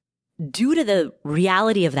 Due to the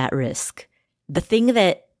reality of that risk, the thing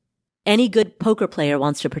that any good poker player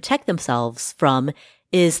wants to protect themselves from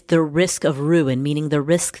is the risk of ruin, meaning the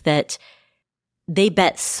risk that they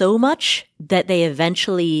bet so much that they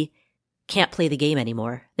eventually can't play the game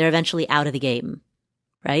anymore. They're eventually out of the game,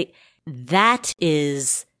 right? That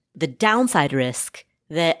is the downside risk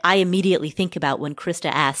that I immediately think about when Krista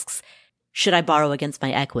asks, should I borrow against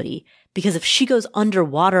my equity? Because if she goes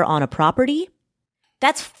underwater on a property,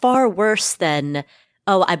 that's far worse than,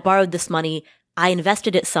 oh, I borrowed this money, I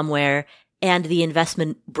invested it somewhere, and the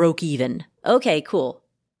investment broke even. Okay, cool.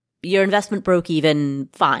 Your investment broke even,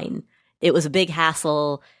 fine. It was a big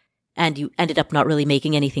hassle, and you ended up not really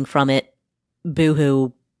making anything from it.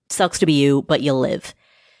 Boo-hoo. Sucks to be you, but you'll live.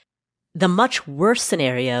 The much worse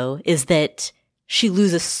scenario is that she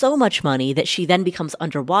loses so much money that she then becomes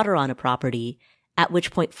underwater on a property, at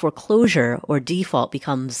which point foreclosure or default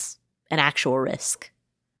becomes an actual risk.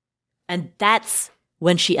 And that's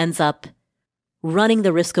when she ends up running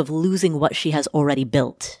the risk of losing what she has already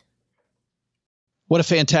built. What a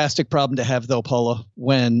fantastic problem to have, though, Paula,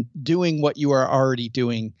 when doing what you are already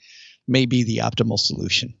doing may be the optimal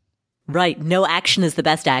solution. Right. No action is the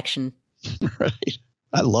best action. Right.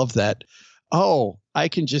 I love that. Oh, I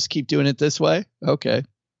can just keep doing it this way? Okay.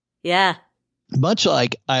 Yeah. Much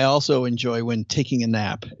like I also enjoy when taking a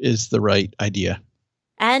nap is the right idea.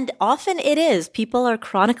 And often it is. People are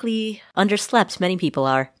chronically underslept. Many people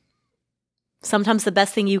are. Sometimes the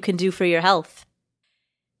best thing you can do for your health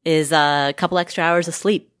is a couple extra hours of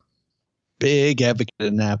sleep. Big advocate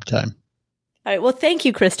of nap time. All right. Well, thank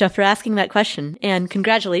you, Krista, for asking that question. And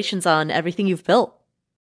congratulations on everything you've built.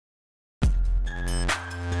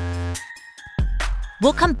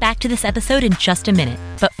 We'll come back to this episode in just a minute.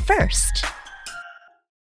 But first,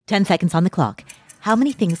 10 seconds on the clock. How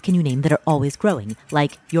many things can you name that are always growing?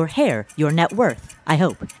 Like your hair, your net worth, I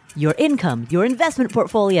hope. Your income, your investment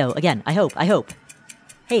portfolio. Again, I hope.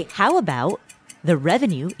 Hey, how about the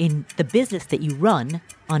revenue in the business that you run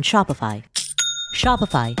on Shopify?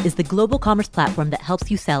 Shopify is the global commerce platform that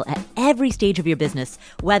helps you sell at every stage of your business,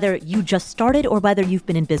 whether you just started or whether you've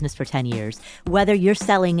been in business for 10 years, whether you're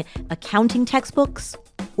selling accounting textbooks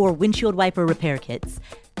or windshield wiper repair kits,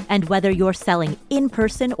 and whether you're selling in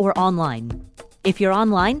person or online. If you're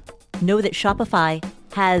online, know that Shopify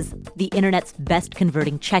has the internet's best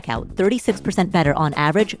converting checkout, 36% better on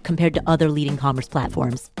average compared to other leading commerce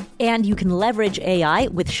platforms. And you can leverage AI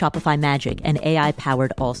with Shopify Magic, an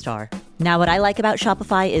AI-powered all-star. Now, what I like about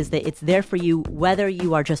Shopify is that it's there for you whether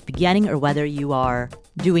you are just beginning or whether you are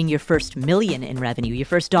doing your first million in revenue, your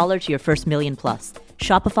first dollar to your first million plus.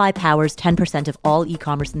 Shopify powers 10% of all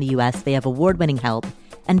e-commerce in the US. They have award-winning help.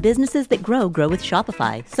 And businesses that grow with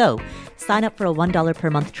Shopify. So sign up for a $1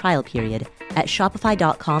 per month trial period at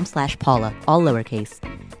shopify.com/Paula, all lowercase.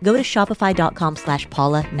 Go to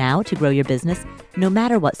shopify.com/Paula now to grow your business, no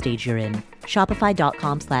matter what stage you're in.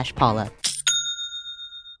 Shopify.com/Paula.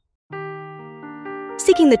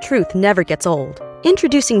 Seeking the truth never gets old.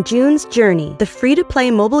 Introducing June's Journey, the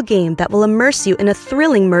free-to-play mobile game that will immerse you in a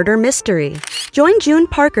thrilling murder mystery. Join June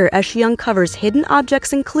Parker as she uncovers hidden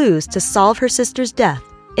objects and clues to solve her sister's death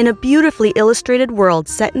in a beautifully illustrated world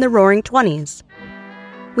set in the Roaring '20s.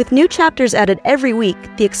 With new chapters added every week,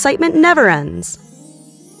 the excitement never ends.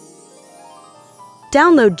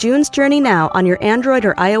 Download June's Journey now on your Android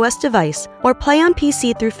or iOS device or play on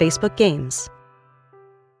PC through Facebook Games.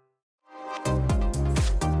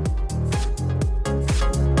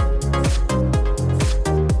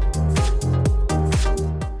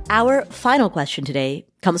 Our final question today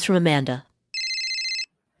comes from Amanda.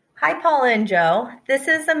 Hi, Paula and Joe. This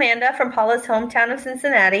is Amanda from Paula's hometown of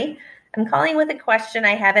Cincinnati. I'm calling with a question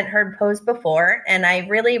I haven't heard posed before, and I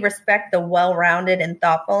really respect the well-rounded and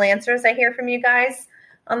thoughtful answers I hear from you guys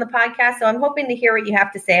on the podcast, so I'm hoping to hear what you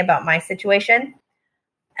have to say about my situation.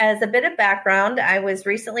 As a bit of background, I was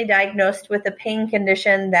recently diagnosed with a pain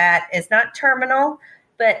condition that is not terminal,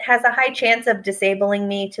 but has a high chance of disabling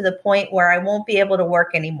me to the point where I won't be able to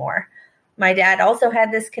work anymore. My dad also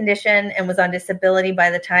had this condition and was on disability by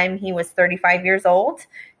the time he was 35 years old,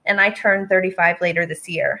 and I turned 35 later this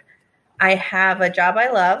year. I have a job I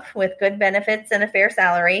love with good benefits and a fair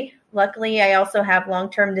salary. Luckily, I also have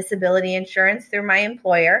long-term disability insurance through my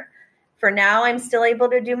employer. For now, I'm still able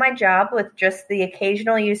to do my job with just the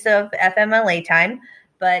occasional use of FMLA time,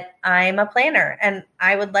 but I'm a planner, and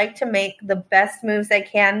I would like to make the best moves I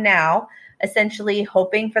can now, essentially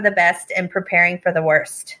hoping for the best and preparing for the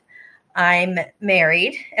worst. I'm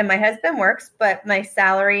married and my husband works, but my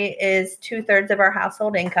salary is 2/3 of our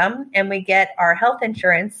household income, and we get our health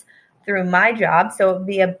insurance through my job. So it would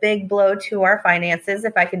be a big blow to our finances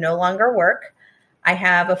if I can no longer work. I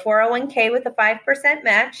have a 401k with a 5%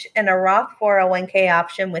 match and a Roth 401k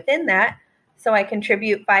option within that. So I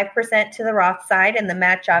contribute 5% to the Roth side, and the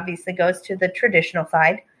match obviously goes to the traditional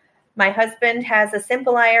side. My husband has a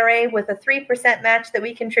simple IRA with a 3% match that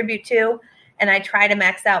we contribute to, and I try to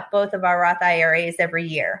max out both of our Roth IRAs every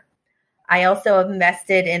year. I also have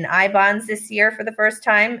invested in I-bonds this year for the first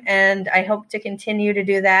time, and I hope to continue to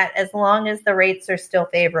do that as long as the rates are still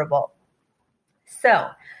favorable.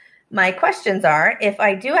 So my questions are, if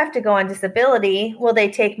I do have to go on disability, will they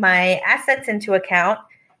take my assets into account,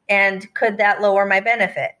 and could that lower my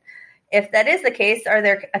benefit? If that is the case, are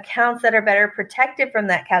there accounts that are better protected from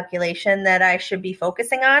that calculation that I should be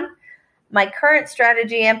focusing on? My current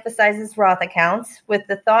strategy emphasizes Roth accounts with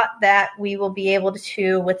the thought that we will be able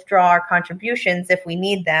to withdraw our contributions if we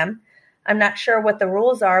need them. I'm not sure what the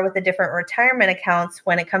rules are with the different retirement accounts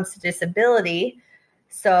when it comes to disability.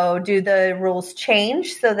 So do the rules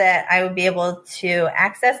change so that I would be able to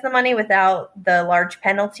access the money without the large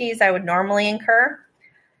penalties I would normally incur?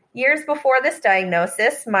 Years before this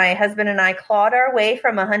diagnosis, my husband and I clawed our way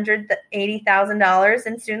from $180,000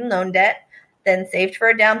 in student loan debt, then saved for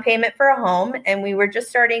a down payment for a home, and we were just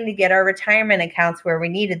starting to get our retirement accounts where we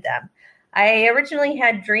needed them. I originally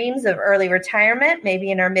had dreams of early retirement,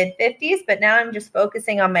 maybe in our mid-50s, but now I'm just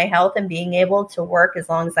focusing on my health and being able to work as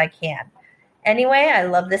long as I can. Anyway, I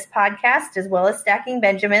love this podcast as well as Stacking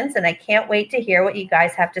Benjamins, and I can't wait to hear what you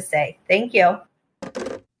guys have to say. Thank you.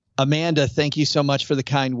 Amanda, thank you so much for the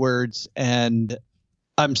kind words. And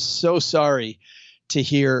I'm so sorry to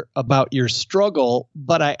hear about your struggle,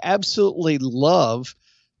 but I absolutely love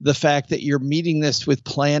the fact that you're meeting this with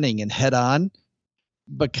planning and head on,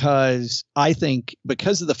 because I think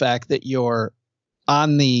because of the fact that you're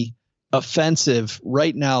on the offensive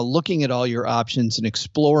right now, looking at all your options and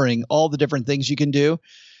exploring all the different things you can do,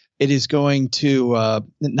 it is going to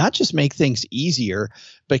not just make things easier,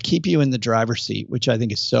 but keep you in the driver's seat, which I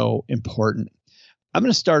think is so important. I'm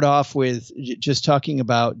going to start off with just talking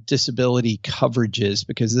about disability coverages,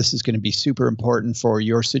 because this is going to be super important for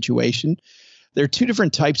your situation. There are two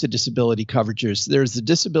different types of disability coverages. There's the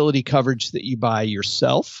disability coverage that you buy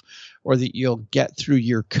yourself or that you'll get through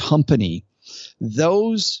your company.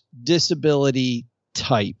 Those disability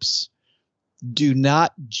types do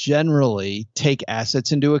not generally take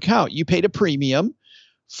assets into account. You paid a premium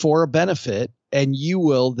for a benefit, and you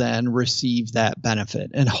will then receive that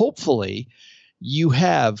benefit. And hopefully you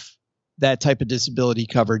have that type of disability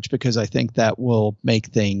coverage, because I think that will make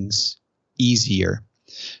things easier.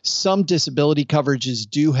 Some disability coverages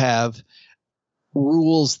do have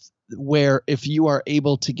rules where if you are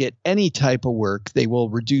able to get any type of work, they will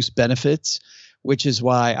reduce benefits, which is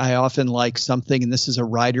why I often like something, and this is a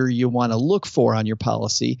rider you want to look for on your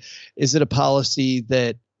policy. Is it a policy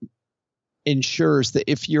that ensures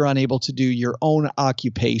that if you're unable to do your own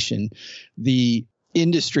occupation, the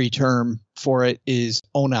industry term for it is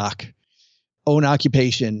ONOC, own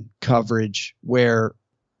occupation coverage, where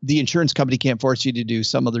the insurance company can't force you to do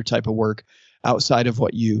some other type of work outside of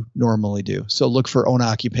what you normally do. So look for own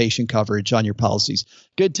occupation coverage on your policies.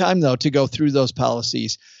 Good time, though, to go through those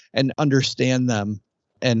policies and understand them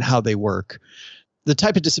and how they work. The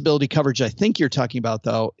type of disability coverage I think you're talking about,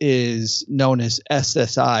 though, is known as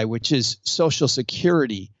SSI, which is Social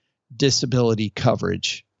Security disability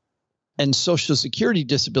coverage. And Social Security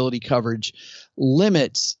disability coverage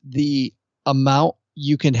limits the amount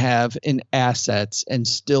you can have in assets and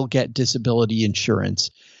still get disability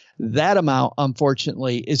insurance. That amount,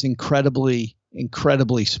 unfortunately, is incredibly,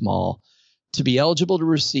 incredibly small. To be eligible to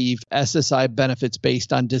receive SSI benefits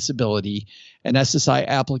based on disability, an SSI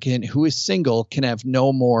applicant who is single can have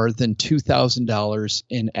no more than $2,000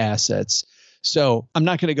 in assets. So I'm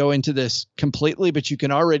not going to go into this completely, but you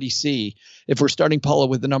can already see if we're starting, Paula,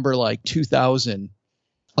 with a number like 2,000,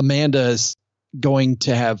 Amanda's going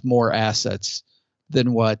to have more assets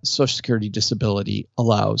than what Social Security disability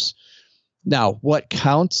allows. Now, what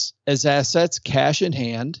counts as assets? Cash in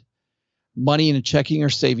hand, money in a checking or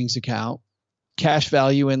savings account, cash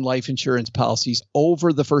value in life insurance policies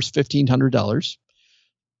over the first $1,500,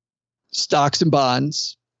 stocks and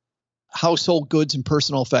bonds, household goods and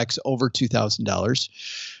personal effects over $2,000,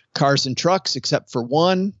 cars and trucks, except for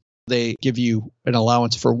one. They give you an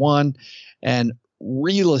allowance for one, and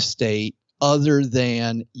real estate other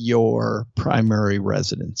than your primary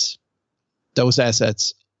residence. Those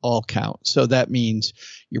assets all count. So that means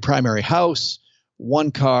your primary house, one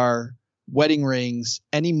car, wedding rings,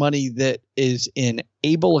 any money that is in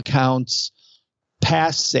ABLE accounts,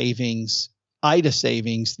 past savings, IDA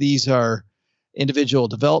savings. These are individual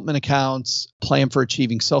development accounts, plan for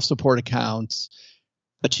achieving self-support accounts,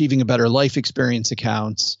 achieving a better life experience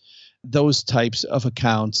accounts. Those types of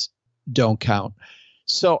accounts don't count.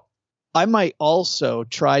 So I might also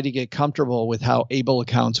try to get comfortable with how ABLE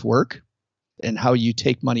accounts work and how you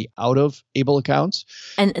take money out of ABLE accounts.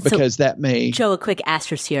 And because so, that may... Joe, a quick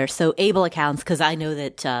asterisk here. So ABLE accounts, because I know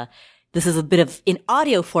that this is a bit of, in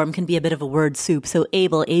audio form, can be a bit of a word soup. So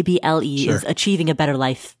ABLE, ABLE, sure, is Achieving a Better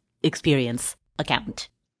Life Experience account.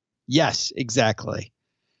 Yes, exactly.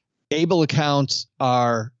 ABLE accounts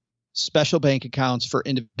are special bank accounts for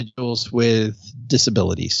individuals with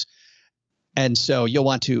disabilities. And so you'll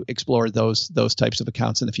want to explore those types of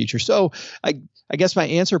accounts in the future. So I guess my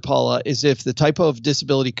answer, Paula, is if the type of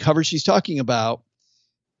disability coverage she's talking about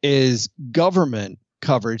is government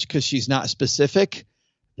coverage because she's not specific,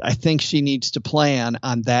 I think she needs to plan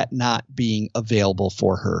on that not being available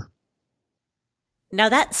for her. Now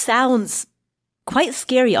that sounds quite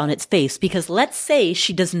scary on its face, because let's say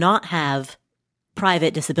she does not have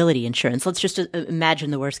private disability insurance. Let's just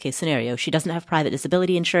imagine the worst case scenario. She doesn't have private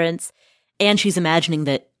disability insurance, and she's imagining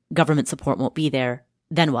that government support won't be there.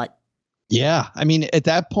 Then what? Yeah. I mean, at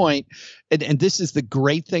that point, and this is the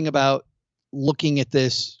great thing about looking at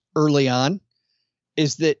this early on,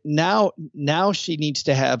 is that now she needs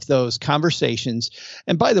to have those conversations.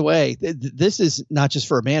 And by the way, this is not just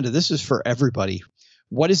for Amanda, this is for everybody.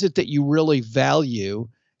 What is it that you really value,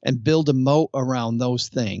 and build a moat around those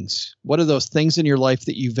things? What are those things in your life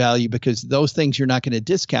that you value? Because those things you're not going to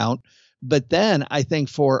discount. But then I think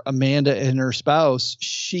for Amanda and her spouse,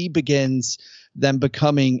 she begins them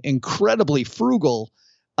becoming incredibly frugal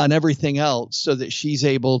on everything else so that she's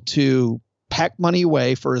able to pack money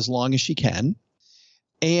away for as long as she can,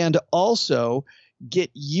 and also get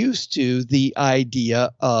used to the idea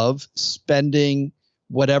of spending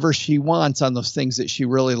whatever she wants on those things that she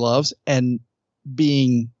really loves, and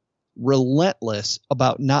being relentless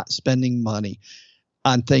about not spending money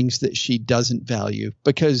on things that she doesn't value,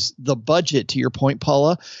 because the budget, to your point,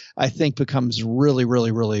 Paula, I think becomes really,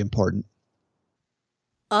 really, really important.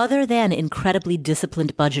 Other than incredibly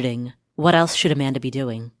disciplined budgeting, what else should Amanda be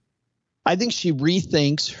doing? I think she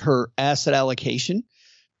rethinks her asset allocation.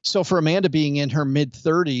 So for Amanda being in her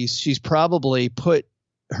mid-30s, she's probably put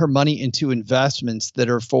her money into investments that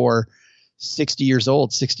are for 60 years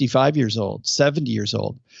old, 65 years old, 70 years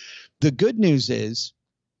old. The good news is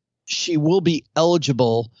she will be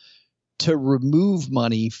eligible to remove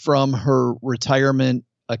money from her retirement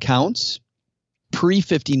accounts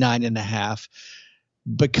pre-59 and a half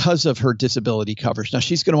because of her disability coverage. Now,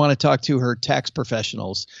 she's going to want to talk to her tax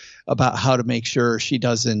professionals about how to make sure she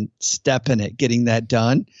doesn't step in it getting that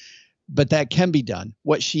done. But that can be done.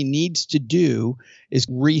 What she needs to do is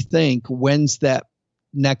rethink when's that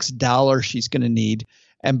next dollar she's going to need,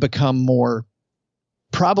 and become more,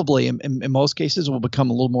 probably in most cases, will become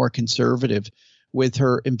a little more conservative with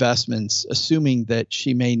her investments, assuming that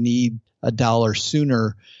she may need a dollar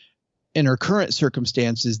sooner in her current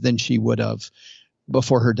circumstances than she would have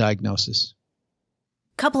before her diagnosis.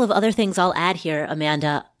 Couple of other things I'll add here,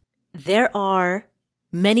 Amanda. There are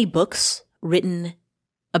many books written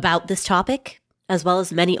about this topic, as well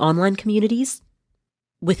as many online communities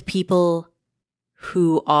with people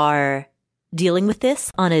who are dealing with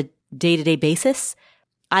this on a day-to-day basis.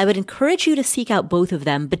 I would encourage you to seek out both of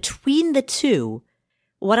them. Between the two,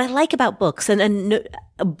 what I like about books, and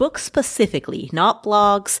books specifically, not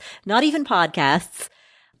blogs, not even podcasts,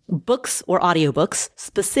 books or audiobooks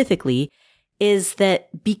specifically, is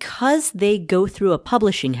that because they go through a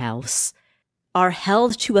publishing house, are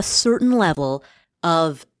held to a certain level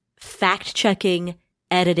of fact-checking,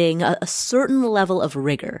 editing, a certain level of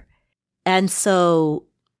rigor. And so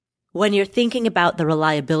when you're thinking about the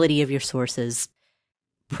reliability of your sources,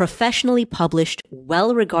 professionally published,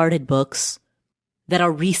 well-regarded books that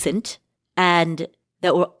are recent and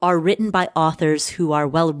that are written by authors who are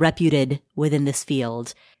well-reputed within this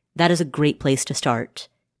field, that is a great place to start.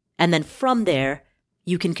 And then from there,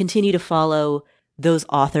 you can continue to follow those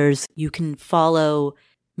authors. You can follow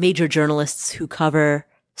major journalists who cover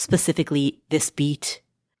specifically this beat.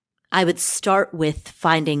 I would start with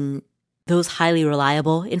finding those highly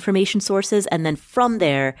reliable information sources. And then from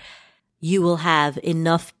there, you will have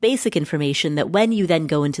enough basic information that when you then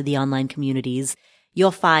go into the online communities,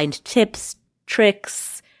 you'll find tips,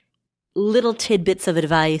 tricks, little tidbits of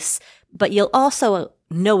advice, but you'll also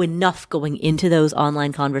know enough going into those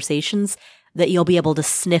online conversations that you'll be able to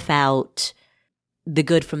sniff out the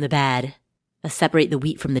good from the bad, separate the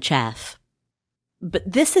wheat from the chaff. But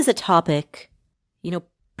this is a topic,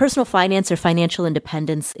 personal finance or financial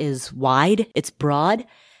independence is wide, it's broad.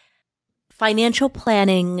 Financial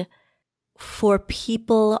planning for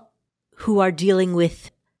people who are dealing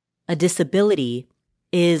with a disability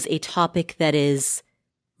is a topic that is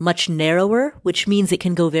much narrower, which means it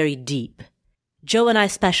can go very deep. Joe and I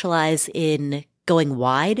specialize in going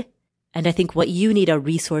wide, and I think what you need are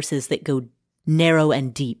resources that go narrow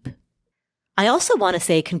and deep. I also want to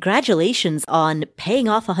say congratulations on paying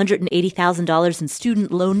off $180,000 in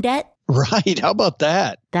student loan debt. Right. How about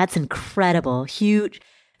that? That's incredible. Huge.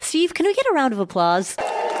 Steve, can we get a round of applause?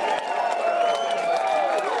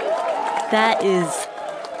 That is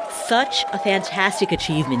such a fantastic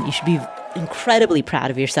achievement. You should be incredibly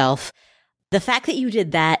proud of yourself. The fact that you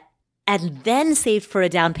did that and then saved for a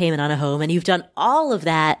down payment on a home, and you've done all of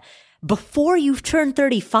that before you've turned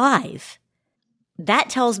 35. That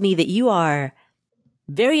tells me that you are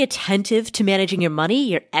very attentive to managing your money.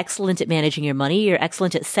 You're excellent at managing your money. You're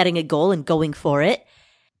excellent at setting a goal and going for it.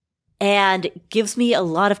 And it gives me a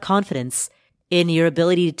lot of confidence in your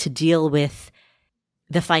ability to deal with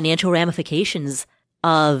the financial ramifications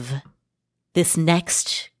of this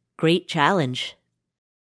next great challenge.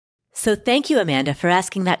 So thank you, Amanda, for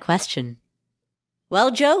asking that question.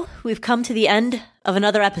 Well, Joe, we've come to the end of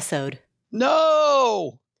another episode.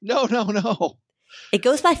 No. It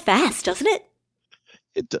goes by fast, doesn't it?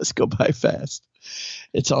 It does go by fast.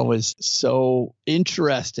 It's always so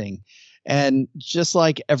interesting. And just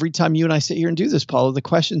like every time you and I sit here and do this, Paula, the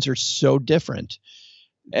questions are so different.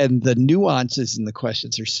 And the nuances in the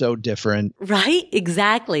questions are so different. Right?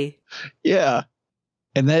 Exactly. Yeah.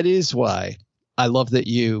 And that is why I love that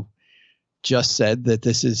you just said that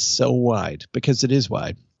this is so wide, because it is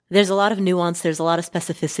wide. There's a lot of nuance. There's a lot of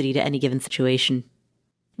specificity to any given situation.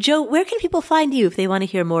 Joe, where can people find you if they want to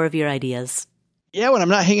hear more of your ideas? Yeah, when I'm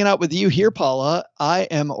not hanging out with you here, Paula, I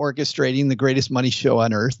am orchestrating the greatest money show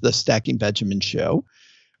on earth, the Stacking Benjamin Show,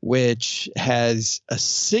 which has a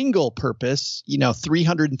single purpose.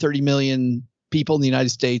 330 million people in the United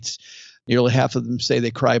States, nearly half of them say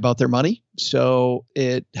they cry about their money. So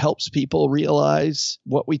it helps people realize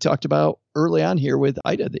what we talked about early on here with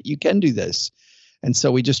Ida, that you can do this. And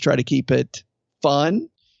so we just try to keep it fun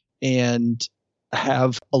and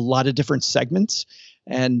have a lot of different segments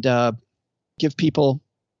and give people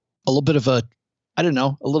a little bit of a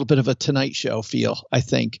Tonight Show feel, I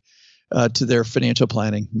think, to their financial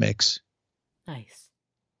planning mix. Nice.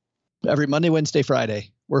 Every Monday, Wednesday,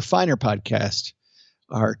 Friday, where finer podcasts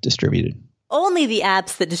are distributed. Only the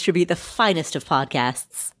apps that distribute the finest of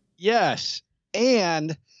podcasts. Yes.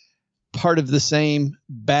 And part of the same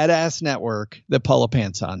badass network that Paula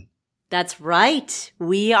Pant's on. That's right.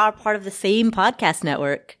 We are part of the same podcast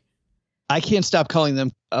network. I can't stop calling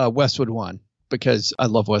them Westwood One because I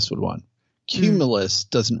love Westwood One. Cumulus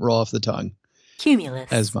doesn't roll off the tongue.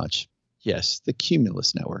 Cumulus. As much. Yes, the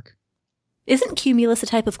Cumulus Network. Isn't cumulus a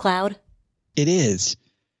type of cloud? It is,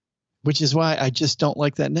 which is why I just don't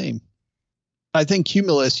like that name. I think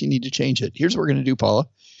Cumulus, you need to change it. Here's what we're going to do, Paula.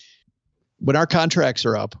 When our contracts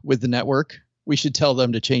are up with the network, we should tell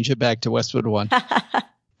them to change it back to Westwood One.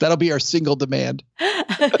 That'll be our single demand.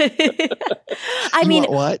 I mean,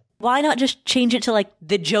 what? Why not just change it to like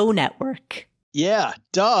the Joe Network? Yeah,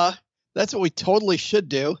 duh. That's what we totally should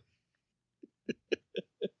do.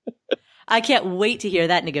 I can't wait to hear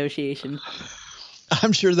that negotiation.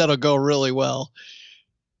 I'm sure that'll go really well.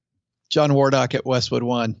 John Wardock at Westwood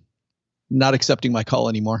One, not accepting my call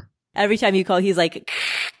anymore. Every time you call, he's like,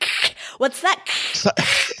 what's that?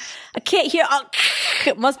 I can't hear.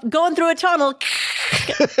 Must going through a tunnel.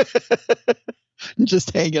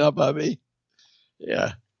 Just hanging up on me.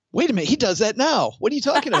 Yeah. Wait a minute. He does that now. What are you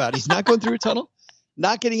talking about? He's not going through a tunnel?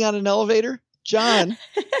 Not getting on an elevator? John,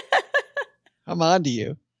 I'm on to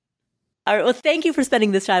you. All right. Well, thank you for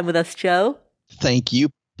spending this time with us, Joe. Thank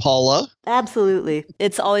you, Paula. Absolutely.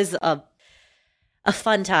 It's always a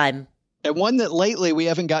fun time. And one that lately we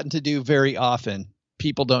haven't gotten to do very often.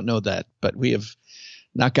 People don't know that, but we have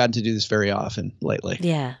not gotten to do this very often lately.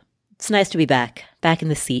 Yeah. It's nice to be back in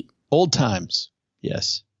the seat. Old times.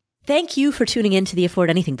 Yes. Thank you for tuning in to the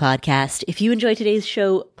Afford Anything podcast. If you enjoyed today's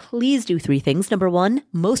show, please do 3 things. Number 1,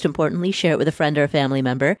 most importantly, share it with a friend or a family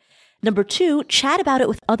member. Number 2, chat about it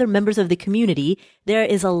with other members of the community. There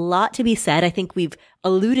is a lot to be said. I think we've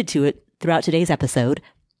alluded to it throughout today's episode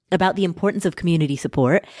about the importance of community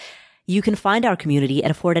support. You can find our community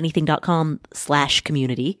at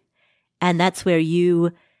affordanything.com/community. And that's where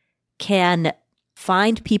you can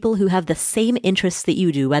find people who have the same interests that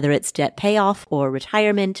you do, whether it's debt payoff or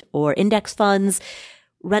retirement or index funds,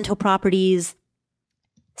 rental properties,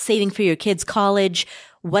 saving for your kids' college,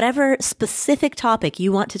 whatever specific topic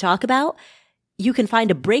you want to talk about, you can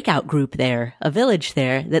find a breakout group there, a village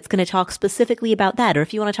there that's going to talk specifically about that. Or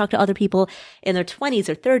if you want to talk to other people in their 20s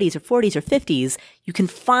or 30s or 40s or 50s, you can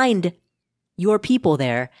find your people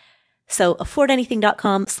there. So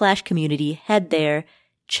affordanything.com/community, head there,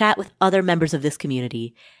 chat with other members of this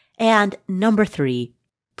community. And number 3,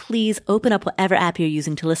 please open up whatever app you're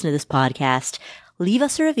using to listen to this podcast, leave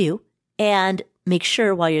us a review, and make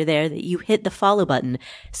sure while you're there that you hit the follow button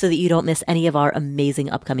so that you don't miss any of our amazing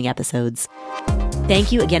upcoming episodes.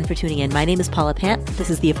 Thank you again for tuning in. My name is Paula Pant. This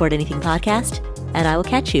is the Afford Anything podcast, and I will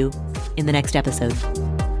catch you in the next episode.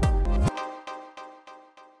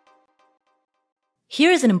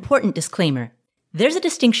 Here is an important disclaimer. There's a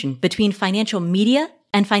distinction between financial media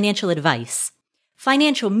and financial advice.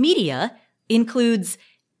 Financial media includes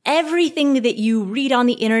everything that you read on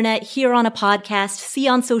the internet, hear on a podcast, see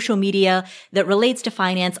on social media that relates to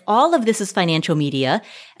finance. All of this is financial media.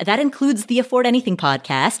 That includes the Afford Anything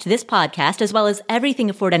podcast, this podcast, as well as everything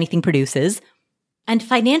Afford Anything produces. And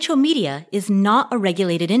financial media is not a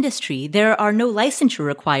regulated industry. There are no licensure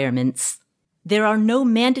requirements. There are no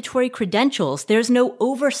mandatory credentials. There's no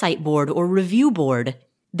oversight board or review board.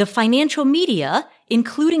 The financial media,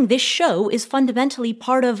 including this show, is fundamentally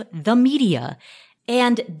part of the media.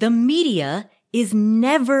 And the media is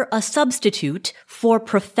never a substitute for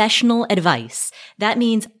professional advice. That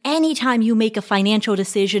means anytime you make a financial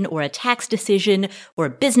decision or a tax decision or a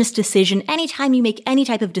business decision, anytime you make any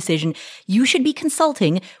type of decision, you should be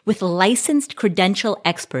consulting with licensed credential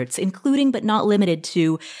experts, including but not limited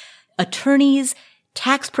to attorneys,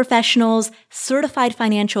 tax professionals, certified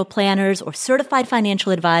financial planners, or certified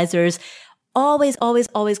financial advisors. Always, always,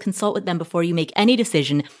 always consult with them before you make any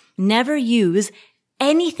decision. Never use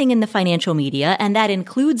anything in the financial media, and that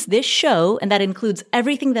includes this show, and that includes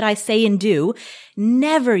everything that I say and do.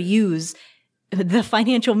 Never use the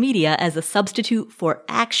financial media as a substitute for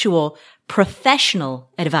actual professional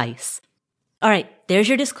advice. All right, there's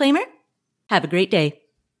your disclaimer. Have a great day.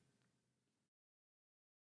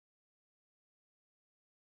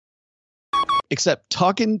 Except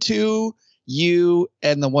talking to you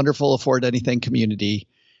and the wonderful Afford Anything community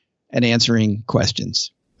and answering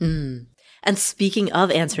questions. And speaking of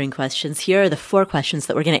answering questions, here are the 4 questions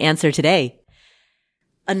that we're going to answer today.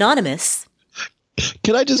 Anonymous.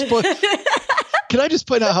 Can I just point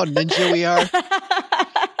out how ninja we are?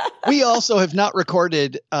 We also have not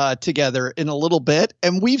recorded together in a little bit,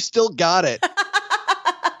 and we've still got it.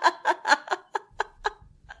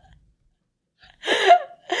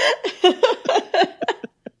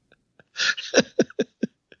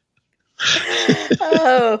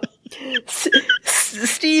 Oh,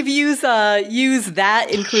 Steve, use that,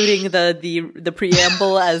 including the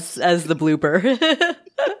preamble as the blooper.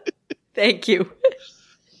 Thank you.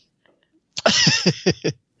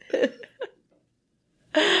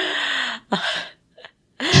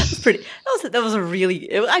 That was a really.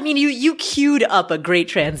 I mean, you queued up a great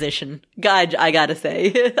transition. God, I gotta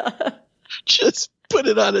say. Just put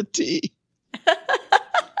it on a tee.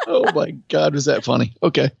 Oh my God, was that funny?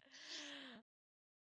 Okay.